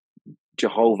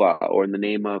Jehovah, or in the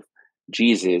name of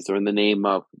Jesus, or in the name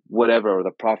of whatever, or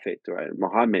the Prophet, or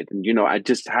Muhammad. And I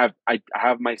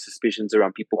have my suspicions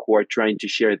around people who are trying to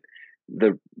share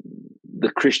the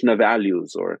Krishna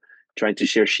values or trying to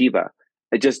share Shiva.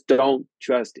 I just don't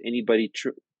trust anybody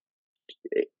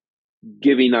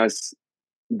giving us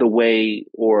the way,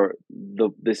 or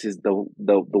this is the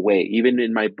way. Even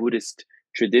in my Buddhist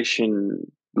tradition,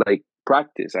 like,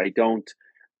 practice, I don't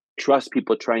trust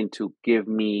people trying to give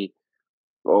me,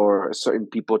 or certain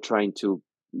people trying to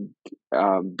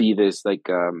be this, like,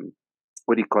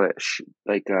 what do you call it,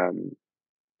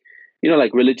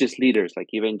 like religious leaders, like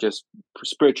even just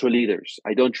spiritual leaders.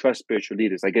 I don't trust spiritual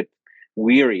leaders. I get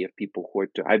weary of people who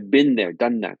I've been there,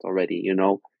 done that already.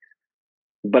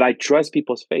 But I trust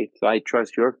people's faith. So I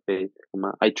trust your faith.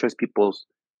 I trust people's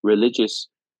religious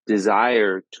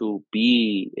desire to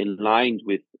be in line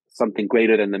with something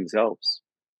greater than themselves.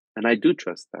 And I do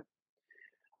trust that.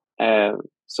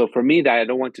 So for me, that I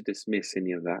don't want to dismiss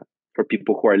any of that for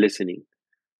people who are listening,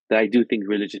 that I do think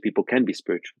religious people can be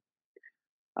spiritual.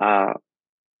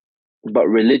 But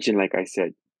religion, like I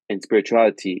said, and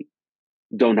spirituality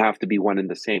don't have to be one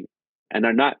and the same, and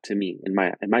are not, to me, in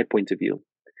my point of view.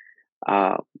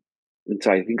 And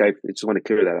so I think I just want to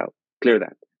clear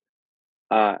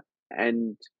that.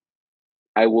 And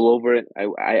I will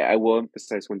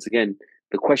emphasize once again,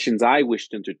 the questions I wish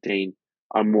to entertain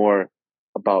are more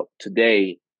about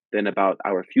today than about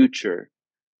our future.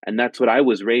 And that's what I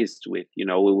was raised with. You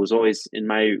know, it was always in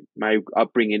my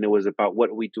upbringing. It was about what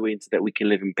are we doing so that we can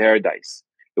live in paradise.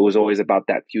 It was always about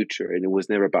that future, and it was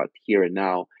never about here and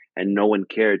now. And no one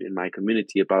cared in my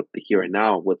community about the here and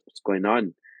now, what's going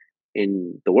on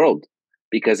in the world,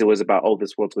 because it was about, oh,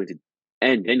 this world's going to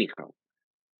end anyhow.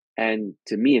 And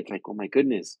to me, it's like, oh my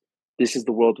goodness, this is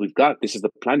the world we've got. This is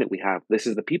the planet we have. This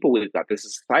is the people we've got. This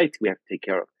is society we have to take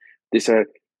care of. This are,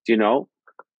 you know,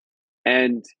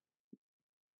 and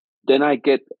then I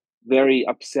get very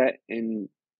upset and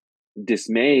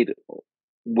dismayed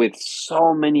with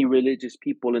so many religious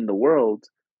people in the world,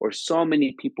 or so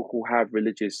many people who have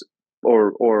religious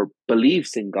or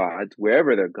beliefs in God,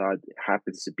 wherever their God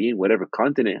happens to be, in whatever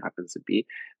continent it happens to be,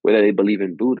 whether they believe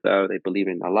in Buddha, or they believe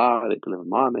in Allah, or they believe in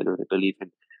Muhammad, or they believe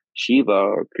in Shiva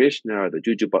or Krishna or the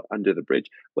Juju under the bridge,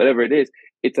 whatever it is.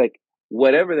 It's like,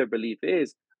 whatever their belief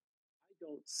is, I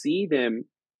don't see them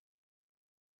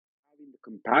having the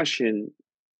compassion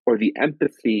or the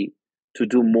empathy to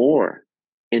do more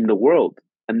in the world,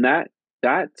 and that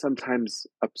sometimes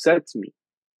upsets me.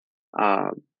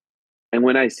 Um, and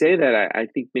when I say that, I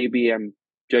think maybe I'm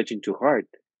judging too hard.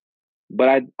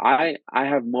 But I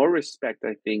have more respect.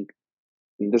 I think,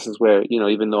 and this is where,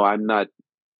 even though I'm not,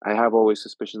 I have always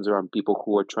suspicions around people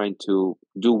who are trying to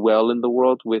do well in the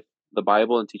world with the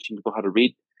Bible and teaching people how to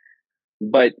read.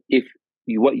 But if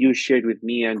what you shared with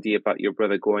me, Andy, about your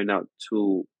brother going out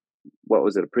to, what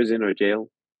was it, a prison or a jail?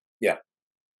 Yeah.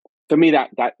 To me,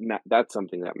 that's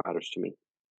something that matters to me.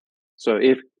 So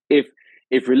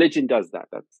if religion does that,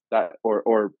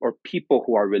 or people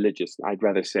who are religious, I'd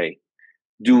rather say,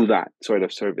 do that sort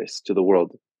of service to the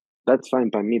world, that's fine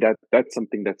by me. That's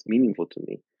something that's meaningful to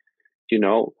me, you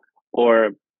know. Or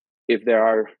if there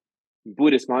are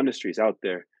Buddhist monasteries out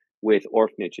there with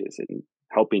orphanages and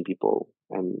helping people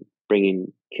and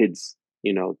bringing kids,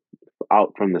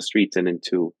 out from the streets and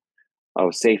into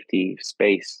a safety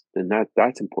space, then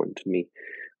that's important to me.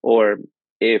 Or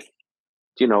if,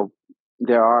 you know,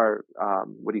 there are,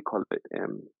 what do you call it,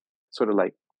 sort of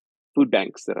like food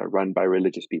banks that are run by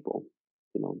religious people,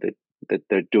 that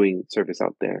they're doing service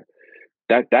out there.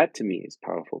 That to me is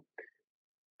powerful.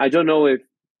 I don't know if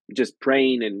just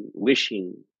praying and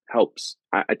wishing helps.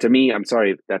 To me, I'm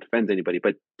sorry if that offends anybody,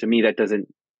 but to me that doesn't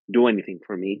do anything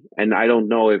for me, and I don't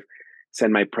know if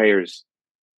send my prayers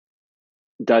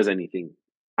does anything.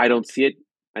 I don't see it,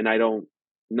 and I don't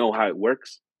know how it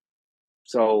works.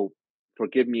 So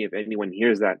forgive me if anyone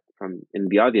hears that from in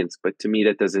the audience, but to me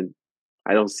that doesn't.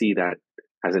 I don't see that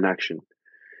as an action.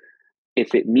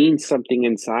 If it means something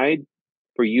inside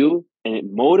for you and it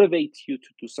motivates you to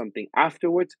do something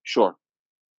afterwards, sure.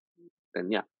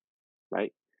 Then yeah,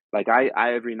 right. Like I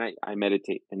every night I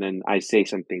meditate and then I say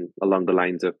something along the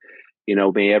lines of,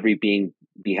 may every being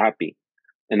be happy.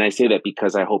 And I say that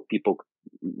because I hope people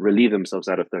relieve themselves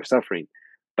out of their suffering.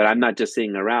 But I'm not just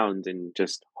sitting around and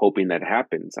just hoping that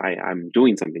happens. I'm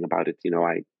doing something about it.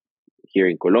 I here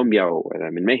in Colombia, or whether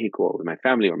I'm in Mexico, or with my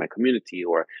family or my community,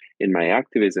 or in my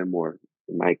activism, or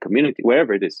in my community,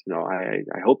 wherever it is,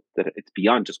 I hope that it's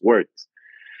beyond just words.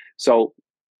 So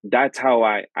that's how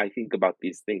I think about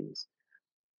these things.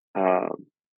 Um,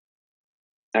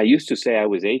 I used to say I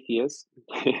was atheist,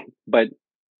 but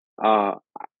uh,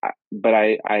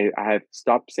 I have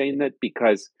stopped saying that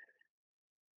because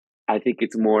I think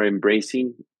it's more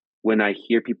embracing when I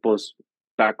hear people's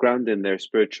background and their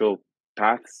spiritual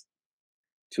paths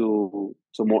to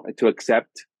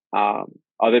accept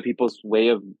other people's way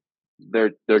of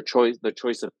their choice, the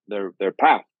choice of their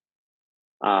path.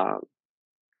 Uh,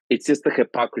 it's just the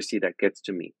hypocrisy that gets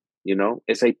to me.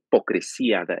 It's a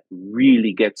hipocresía that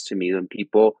really gets to me when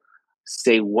people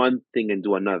say one thing and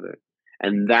do another,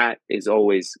 and that is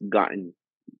always gotten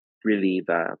really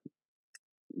that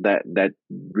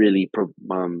really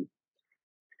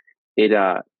it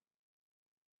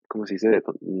 ¿cómo se dice?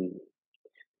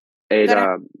 It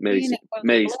Got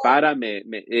me dispara,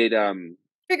 it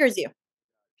triggers you.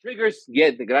 triggers.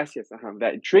 Yeah, the gracias.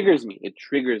 That triggers me. It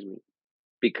triggers me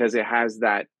because it has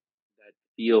that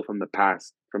feel from the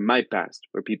past, from my past,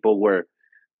 where people were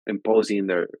imposing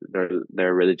their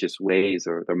religious ways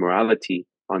or their morality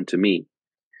onto me.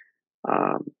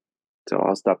 So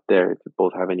I'll stop there if you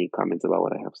both have any comments about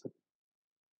what I have said.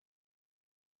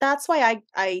 That's why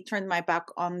I turned my back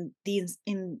on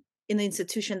in the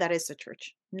institution that is the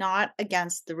church, not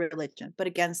against the religion, but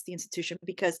against the institution,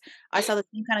 because I saw the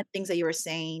same kind of things that you were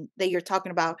saying, that you're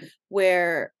talking about,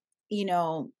 where you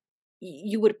know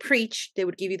you would preach, they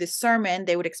would give you the sermon,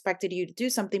 they would expected you to do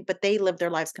something, but they lived their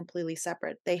lives completely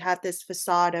separate. They had this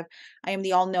facade of, I am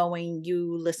the all knowing,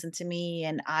 you listen to me,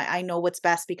 and I know what's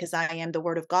best because I am the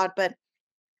word of God. But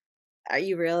Are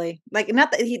you really? Like,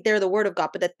 not that they're the word of God,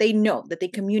 but that they know, that they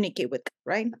communicate with God,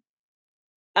 right?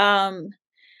 Um,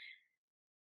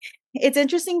 it's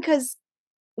interesting because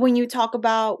when you talk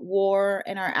about war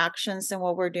and our actions and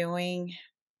what we're doing,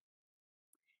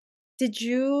 have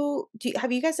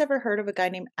you guys ever heard of a guy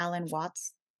named Alan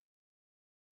Watts?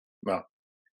 Well,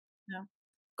 No.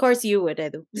 Of course you would,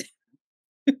 Edu.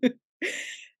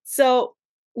 So,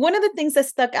 one of the things that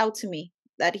stuck out to me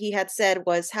that he had said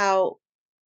was how,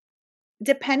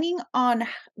 depending on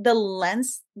the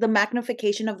lens, the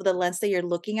magnification of the lens that you're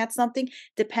looking at something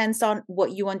depends on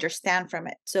what you understand from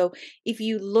it. So, if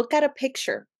you look at a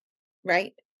picture,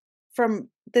 right, from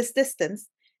this distance,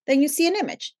 then you see an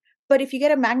image. But if you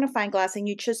get a magnifying glass and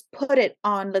you just put it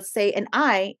on, let's say, an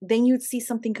eye, then you'd see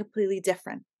something completely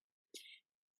different.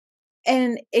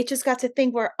 And it just got to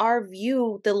think where our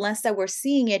view, the lens that we're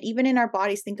seeing it, even in our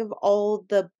bodies, think of all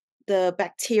the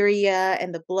bacteria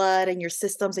and the blood and your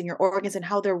systems and your organs and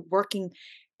how they're working,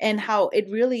 and how it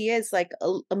really is like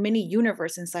a mini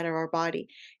universe inside of our body.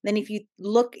 Then if you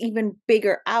look even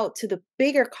bigger out to the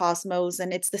bigger cosmos,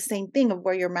 and it's the same thing of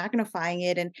where you're magnifying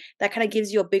it, and that kind of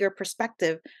gives you a bigger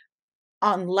perspective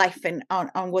on life and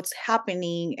on what's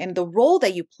happening and the role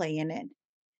that you play in it.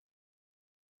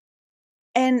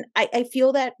 And I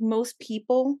feel that most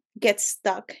people get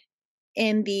stuck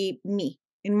in the me,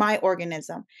 in my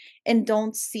organism, and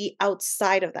don't see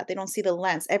outside of that. They don't see the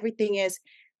lens. Everything is,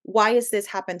 why is this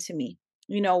happen to me?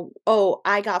 Oh,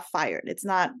 I got fired. It's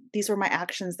not, these were my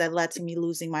actions that led to me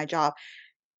losing my job.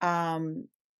 Um,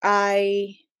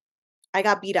 I I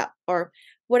got beat up, or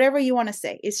whatever you want to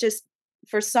say. It's just,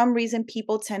 for some reason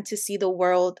people tend to see the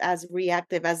world as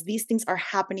reactive, as these things are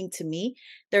happening to me.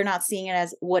 They're not seeing it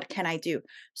as, what can I do?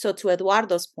 So to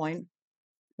Eduardo's point,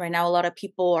 right now a lot of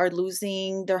people are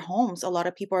losing their homes. A lot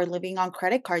of people are living on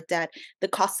credit card debt. The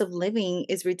cost of living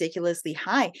is ridiculously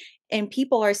high. And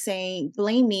people are saying,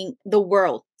 blaming the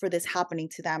world for this happening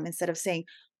to them, instead of saying,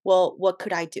 well, what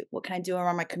could I do? What can I do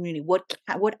around my community?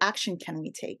 What action can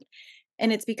we take?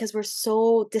 And it's because we're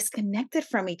so disconnected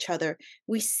from each other.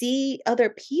 We see other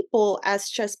people as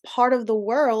just part of the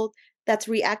world that's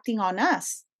reacting on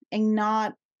us, and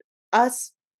not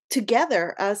us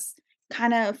together, us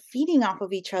kind of feeding off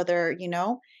of each other.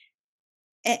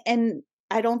 And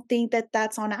I don't think that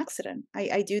that's on accident.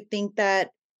 I do think that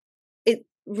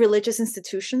religious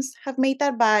institutions have made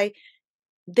that by,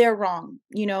 they're wrong.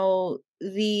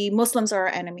 The Muslims are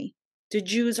our enemy. The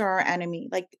Jews are our enemy.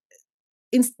 Like,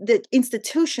 the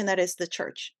institution that is the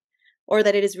church, or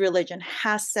that it is religion,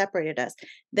 has separated us.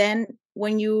 Then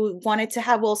when you wanted to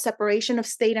have, well, separation of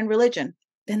state and religion,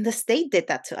 then the state did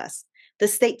that to us. The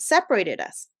state separated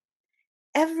us.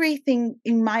 Everything,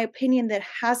 in my opinion, that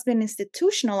has been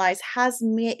institutionalized has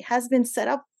been set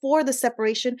up for the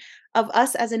separation of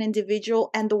us as an individual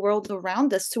and the world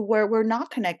around us, to where we're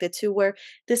not connected, to where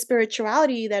the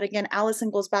spirituality that, again,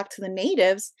 Allison goes back to the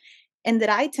natives, and that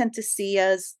I tend to see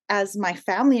as my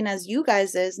family and as you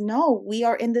guys, is, no, we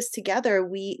are in this together.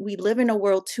 We live in a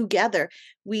world together.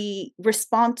 We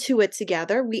respond to it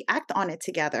together. We act on it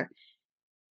together.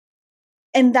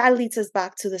 And that leads us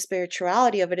back to the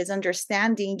spirituality of it, is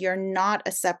understanding you're not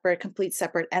a complete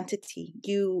separate entity.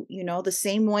 The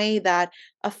same way that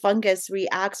a fungus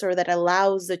reacts, or that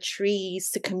allows the trees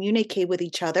to communicate with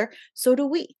each other, so do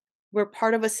we. We're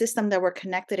part of a system, that we're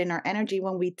connected in our energy.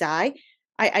 When we die,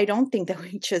 I don't think that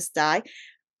we just die.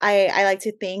 I like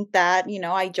to think that,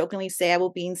 I jokingly say I will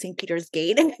be in St. Peter's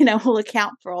Gate and I will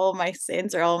account for all of my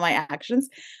sins or all of my actions.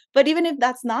 But even if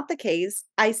that's not the case,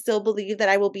 I still believe that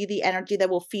I will be the energy that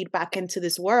will feed back into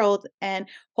this world, and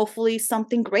hopefully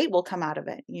something great will come out of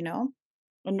it.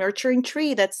 A nurturing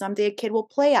tree that someday a kid will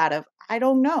play out of. I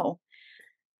don't know.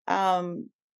 Um,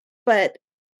 but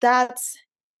that's,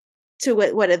 to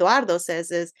what Eduardo says,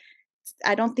 is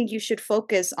I don't think you should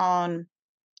focus on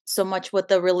so much what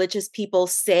the religious people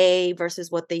say versus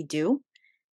what they do.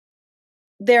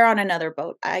 They're on another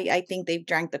boat. I think they've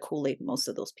drank the Kool-Aid, most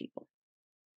of those people.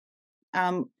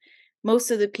 Um, most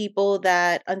of the people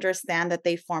that understand that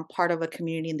they form part of a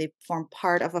community, and they form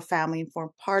part of a family, and form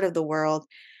part of the world,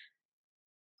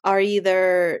 are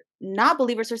either not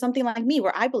believers, or something like me,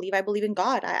 where I believe in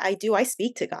God. I do. I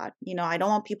speak to God. I don't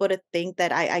want people to think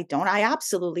that I don't. I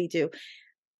absolutely do.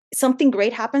 Something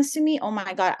great happens to me. Oh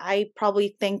my God. I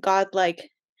probably thank God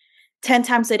like 10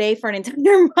 times a day for an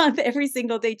entire month, every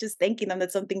single day, just thanking them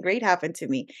that something great happened to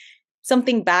me.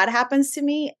 Something bad happens to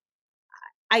me,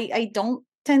 I don't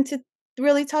tend to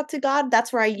really talk to God.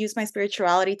 That's where I use my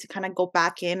spirituality to kind of go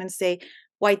back in and say,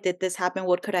 why did this happen?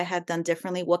 What could I have done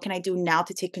differently? What can I do now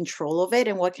to take control of it?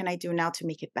 And what can I do now to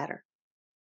make it better?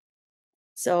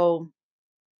 So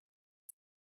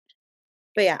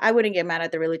But yeah, I wouldn't get mad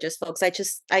at the religious folks. I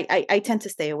tend to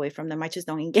stay away from them. I just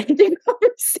don't engage in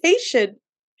conversation.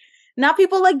 Not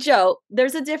people like Joe.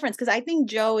 There's a difference because I think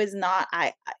Joe is not.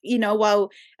 While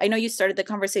I know you started the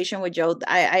conversation with Joe,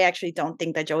 I actually don't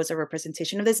think that Joe is a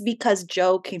representation of this because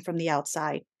Joe came from the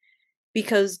outside.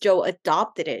 Because Joe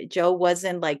adopted it. Joe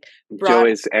wasn't like Joe brought.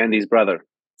 is Andy's brother,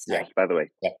 Yeah. by the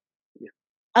way. Yeah.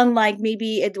 Unlike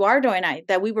maybe Eduardo and I,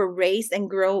 that we were raised and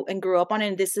grew up on it.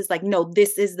 And this is like, no,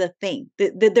 this is the thing.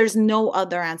 There's no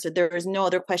other answer. There is no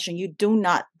other question. You do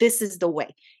not. This is the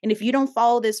way. And if you don't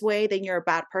follow this way, then you're a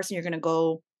bad person. You're going to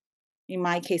go, in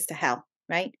my case, to hell,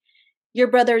 right? Your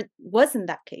brother wasn't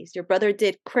that case. Your brother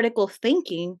did critical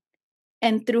thinking.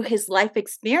 And through his life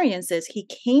experiences, he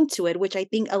came to it, which I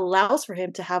think allows for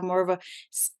him to have more of a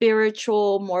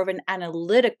spiritual, more of an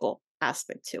analytical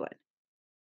aspect to it.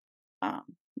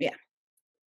 Yeah.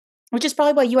 Which is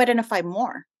probably why you identify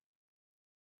more.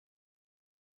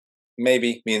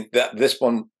 Maybe. I mean, this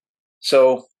one.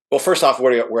 So, well, first off,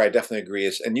 where I definitely agree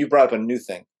is, and you brought up a new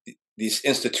thing, these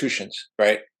institutions,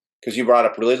 right? Because you brought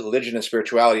up religion and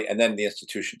spirituality, and then the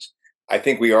institutions. I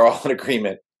think we are all in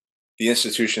agreement. The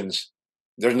institutions,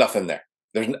 there's nothing there.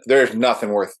 There's nothing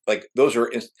worth, like, those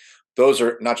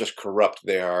are not just corrupt.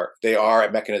 They are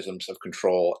mechanisms of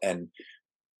control, and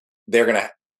they're gonna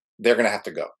have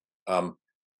to go.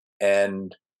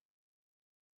 And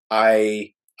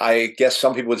I guess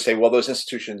some people would say, well, those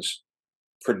institutions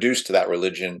produced that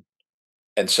religion,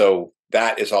 and so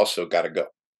that is also got to go.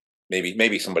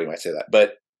 Maybe somebody might say that,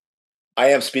 but I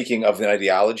am speaking of an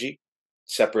ideology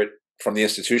separate from the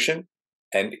institution.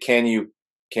 And can you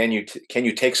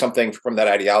take something from that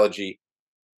ideology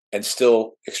and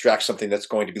still extract something that's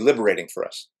going to be liberating for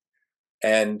us?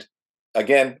 And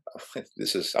again,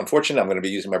 this is unfortunate. I'm going to be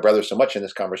using my brother so much in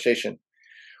this conversation.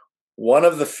 One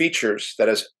of the features that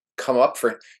has come up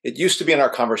for it used to be in our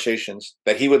conversations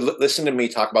that he would listen to me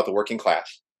talk about the working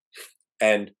class,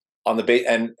 and on the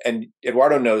and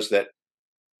Eduardo knows that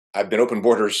I've been open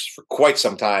borders for quite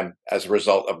some time as a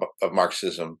result of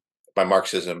Marxism,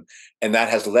 and that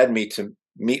has led me to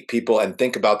meet people and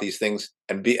think about these things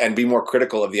and be more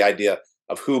critical of the idea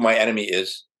of who my enemy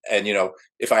is, and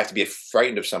if I have to be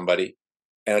frightened of somebody,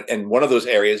 and one of those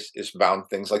areas is bound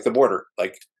things like the border,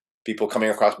 like people coming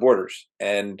across borders,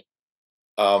 and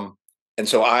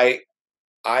so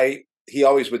he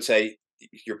always would say,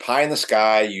 you're pie in the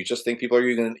sky, you just think people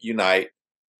are going to unite.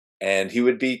 And he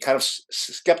would be kind of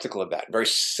skeptical of that, very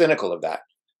cynical of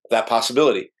that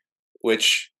possibility,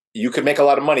 which you could make a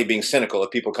lot of money being cynical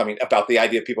about the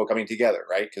idea of people coming together,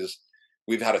 right? Because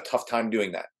we've had a tough time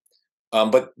doing that.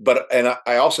 But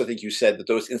I also think you said that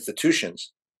those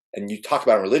institutions, and you talk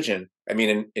about religion, I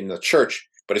mean, in the church,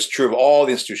 but it's true of all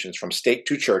the institutions from state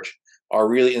to church, are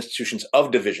really institutions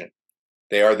of division.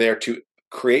 They are there to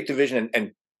create division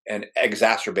and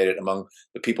exacerbate it among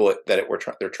the people that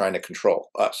they're trying to control,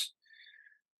 us.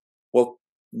 Well,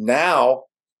 now,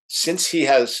 since he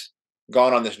has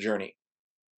gone on this journey,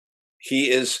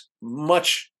 he's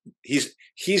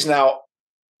now,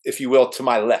 if you will, to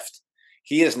my left.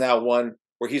 He is now one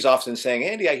where he's often saying,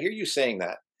 Andy, I hear you saying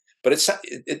that, but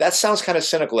that sounds kind of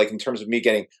cynical, like in terms of me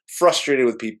getting frustrated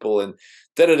with people and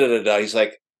da-da-da-da-da. He's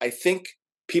like, I think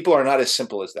people are not as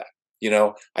simple as that.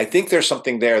 I think there's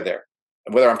something there.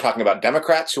 Whether I'm talking about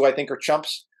Democrats who I think are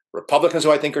chumps, Republicans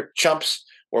who I think are chumps,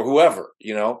 or whoever,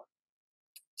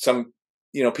 some,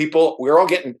 people, we're all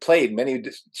getting played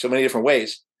so many different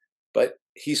ways, but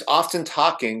he's often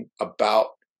talking about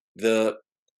the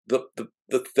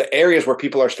areas where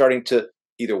people are starting to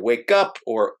either wake up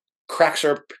or cracks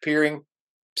are appearing,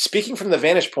 speaking from the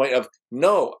vantage point of,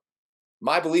 no,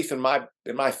 my belief in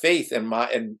my faith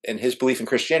and his belief in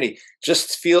Christianity,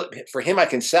 just feel for him, I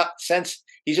can sense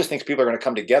he just thinks people are going to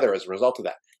come together as a result of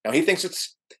that. Now he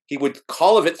thinks he would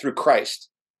call of it through Christ,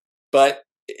 but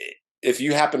if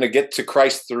you happen to get to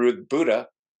Christ through Buddha,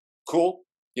 cool.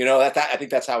 That I think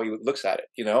that's how he looks at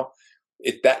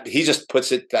it. That he just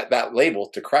puts it that label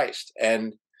to Christ,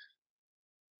 and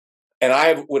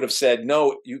I would have said,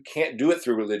 no, you can't do it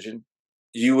through religion.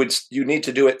 You need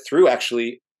to do it through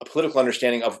actually a political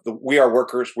understanding of we are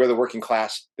workers, we're the working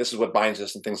class. This is what binds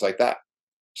us, and things like that.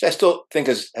 Which I still think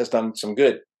has done some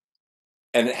good,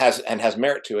 and it has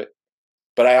merit to it.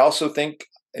 But I also think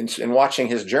in watching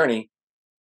his journey,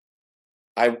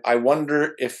 I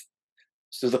wonder if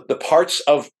the parts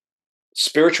of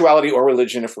spirituality or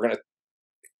religion,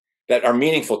 that are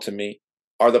meaningful to me,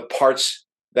 are the parts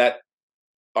that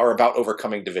are about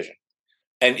overcoming division,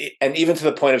 and even to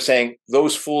the point of saying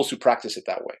those fools who practice it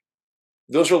that way.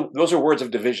 Those are words of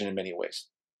division in many ways.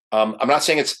 I'm not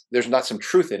saying there's not some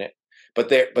truth in it, but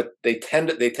they tend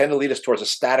to lead us towards a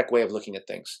static way of looking at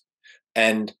things,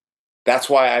 and that's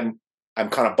why I'm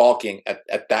kind of balking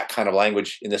at that kind of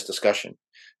language in this discussion.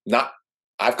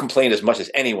 I've complained as much as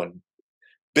anyone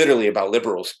bitterly about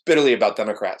liberals, bitterly about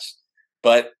Democrats,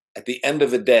 but at the end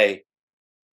of the day,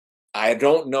 I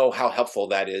don't know how helpful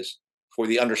that is for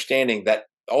the understanding that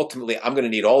ultimately I'm going to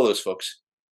need all those folks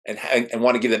and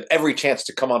want to give them every chance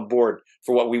to come on board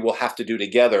for what we will have to do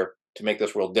together to make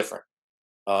this world different.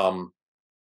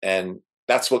 And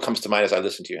that's what comes to mind as I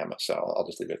listen to you, Emma. So I'll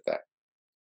just leave it at that.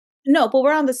 No, but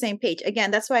we're on the same page.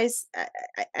 Again, that's why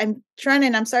I'm trying,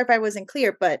 and I'm sorry if I wasn't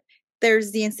clear, but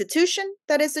there's the institution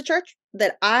that is the church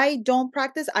that I don't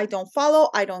practice, I don't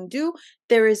follow, I don't do.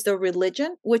 There is the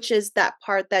religion, which is that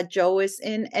part that Joe is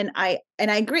in, and I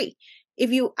agree.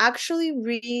 If you actually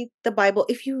read the Bible,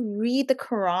 if you read the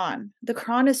Quran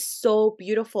is so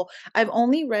beautiful. I've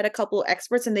only read a couple of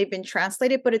experts and they've been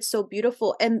translated, but it's so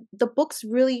beautiful. And the books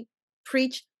really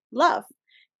preach love.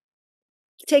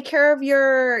 Take care of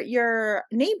your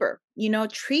neighbor,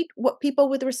 treat what people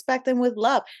with respect and with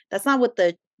love. That's not what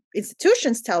the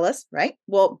institutions tell us, right?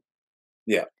 Well,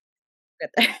 yeah.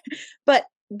 But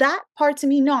that part to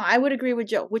me, no, I would agree with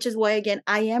Joe, which is why, again,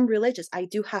 I am religious. I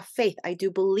do have faith. I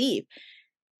do believe.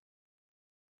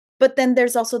 But then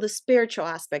there's also the spiritual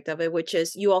aspect of it, which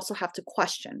is you also have to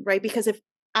question, right? Because if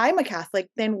I'm a Catholic,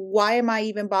 then why am I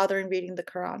even bothering reading the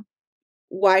Quran?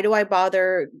 Why do I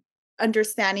bother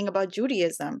understanding about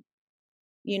Judaism,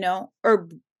 or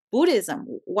Buddhism?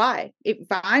 Why?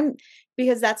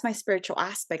 Because that's my spiritual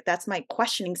aspect. That's my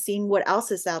questioning, seeing what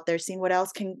else is out there, seeing what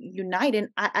else can unite. And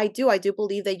I do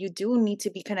believe that you do need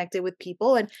to be connected with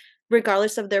people, and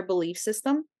regardless of their belief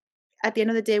system, at the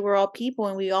end of the day, we're all people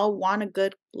and we all want a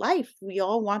good life. We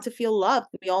all want to feel loved.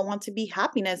 We all want to be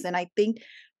happiness. And I think,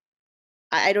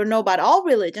 I don't know about all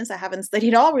religions. I haven't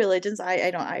studied all religions.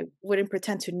 I wouldn't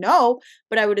pretend to know,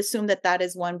 but I would assume that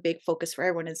is one big focus for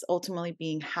everyone, is ultimately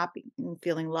being happy and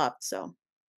feeling loved. So,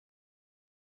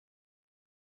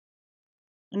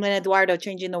 and then Eduardo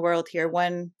changing the world here,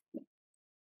 one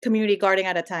community garden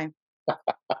at a time.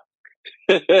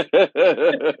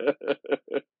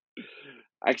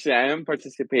 Actually, I am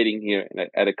participating here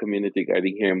at a community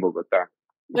garden here in Bogota.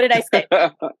 What did I say?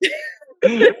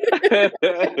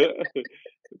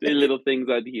 The little things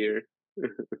out here.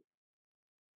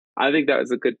 I think that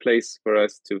was a good place for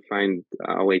us to find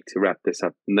a way to wrap this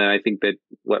up. And then I think that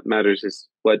what matters is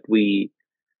what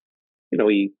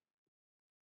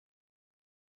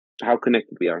how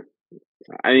connected we are.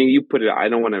 I mean, you put it. I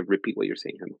don't want to repeat what you're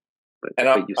saying, but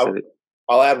you said it.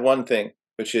 I'll add one thing,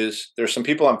 which is there's some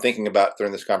people I'm thinking about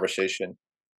during this conversation.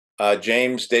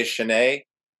 James Deschanel,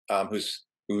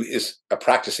 who is a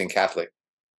practicing Catholic.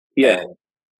 Yeah. And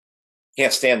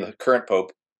can't stand the current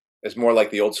Pope. Is more like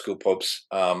the old school popes.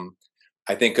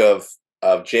 I think of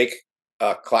Jake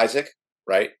Kleisik,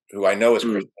 right, who I know is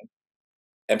Christian.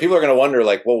 And people are going to wonder,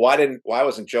 like, well, why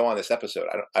wasn't Joe on this episode?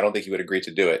 I don't think he would agree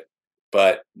to do it,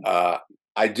 but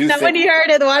I do. Not when you heard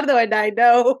Eduardo and I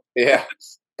know. Yeah,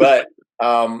 but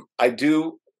I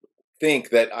do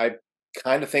think that I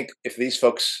kind of think if these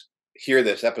folks hear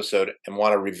this episode and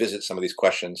want to revisit some of these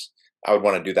questions, I would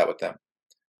want to do that with them.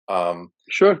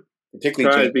 Sure.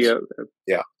 Particularly James.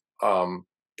 Yeah.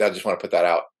 I just want to put that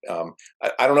out.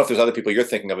 I don't know if there's other people you're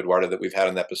thinking of, Eduardo, that we've had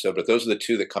on the episode, but those are the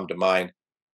two that come to mind,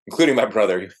 including my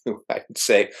brother, who I would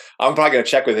say I'm probably going to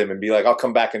check with him and be like, I'll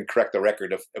come back and correct the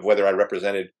record of whether I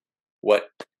represented what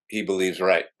he believes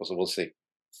right. So we'll see.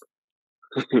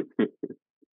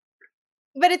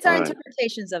 But it's our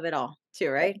interpretations of it all too,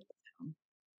 right?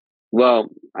 Well,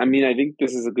 I mean, I think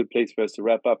this is a good place for us to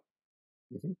wrap up.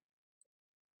 Mm-hmm.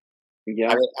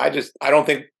 Yeah. I just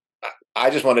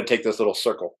want to take this little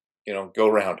circle, go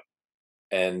around,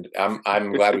 and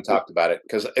I'm glad we talked about it,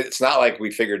 because it's not like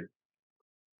we figured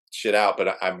shit out,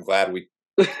 but I'm glad we.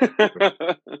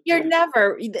 You're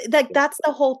never like, that's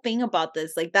the whole thing about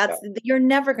this. Like you're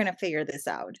never going to figure this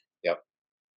out. Yep.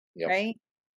 Right.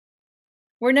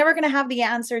 We're never going to have the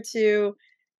answer to,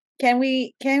 can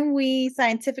we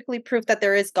scientifically prove that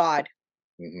there is God?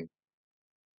 Mm-hmm.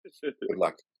 Good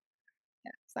luck.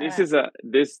 Yeah,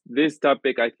 this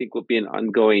topic, I think, will be an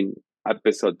ongoing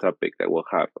episode topic that we'll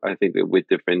have. I think with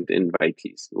different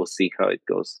invitees. We'll see how it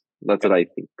goes. That's what I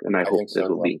think, and I hope that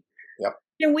will be. Yep.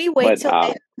 Can we wait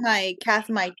till my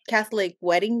Catholic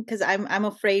wedding? Because I'm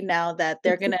afraid now that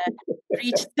they're gonna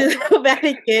reach to the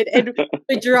Vatican and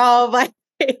withdraw my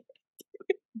faith.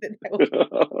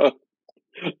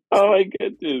 Oh my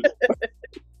goodness.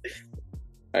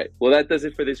 All right. Well, that does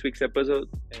it for this week's episode.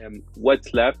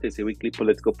 What's Left is a weekly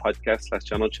political podcast /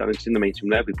 channel challenging the mainstream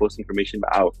left. We post information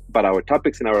about our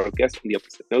topics and our guests in the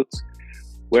episode notes.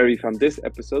 Where we found this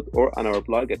episode or on our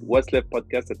blog at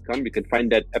what'sleftpodcast.com. You can find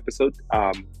that episode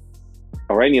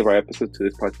or any of our episodes to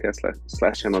this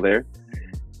podcast / channel there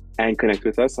and connect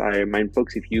with us. I remind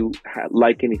folks, if you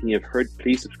like anything you've heard,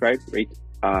 please subscribe, rate,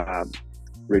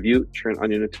 review, turn on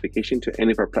your notification to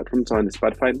any of our platforms on the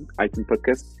Spotify, iTunes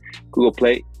Podcast, Google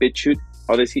Play, BitChute,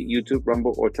 Odyssey, YouTube,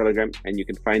 Rumble, or Telegram. And you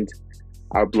can find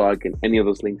our blog and any of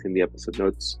those links in the episode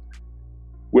notes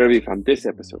wherever you found this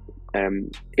episode.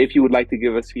 If you would like to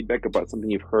give us feedback about something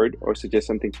you've heard or suggest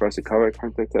something for us to cover,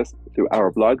 contact us through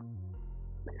our blog.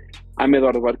 I'm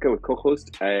Eduardo Barca with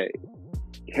co-host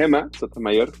Gema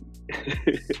Sotomayor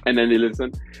and Andy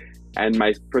Livson. And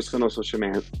my personal social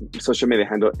media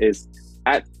handle is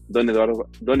at Don Eduardo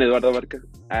Barca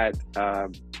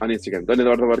on Instagram. Don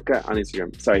Eduardo Barca on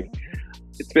Instagram. Sorry,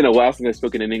 it's been a while since I've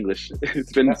spoken in English.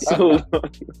 It's been so long.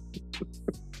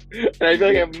 And I feel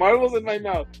like I have marbles in my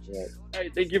mouth. Yeah. All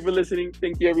right, thank you for listening.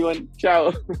 Thank you, everyone.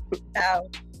 Ciao. Ciao.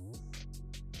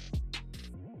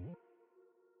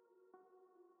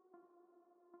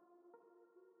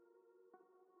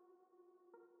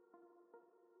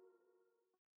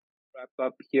 Wrap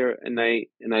up here, and I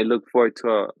look forward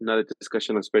to another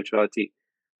discussion on spirituality.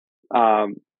 I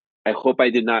hope I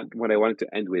did not what I wanted to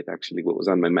end with. Actually, what was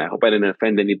on my mind. I hope I didn't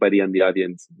offend anybody on the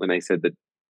audience when I said that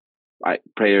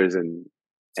prayers and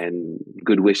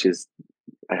good wishes.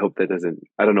 I hope that doesn't.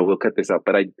 I don't know. We'll cut this out.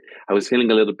 But I was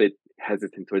feeling a little bit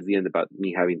hesitant towards the end about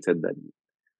me having said that.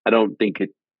 I don't think it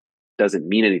doesn't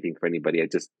mean anything for anybody. I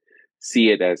just see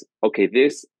it as okay.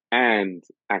 This and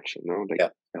action. No, like, yeah.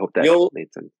 I hope that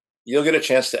made sense. You'll get a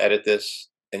chance to edit this,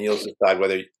 and you'll decide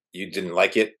whether you didn't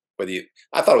like it.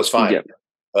 I thought it was fine,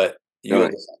 but you'll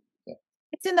decide. Yeah.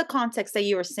 It's in the context that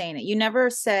you were saying it. You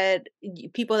never said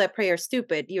people that pray are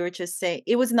stupid. You were just saying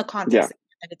it was in the context.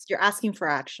 And you're asking for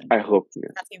action. I hope. Yeah.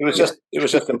 It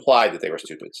was just implied that they were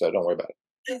stupid. So don't worry about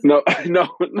it. No.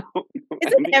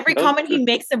 Isn't every comment he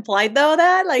makes implied though?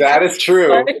 That is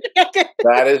true.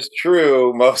 That is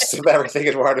true. Most of everything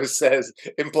Eduardo says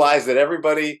implies that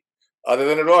everybody other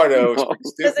than Eduardo is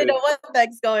stupid. Doesn't know what the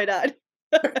heck's going on.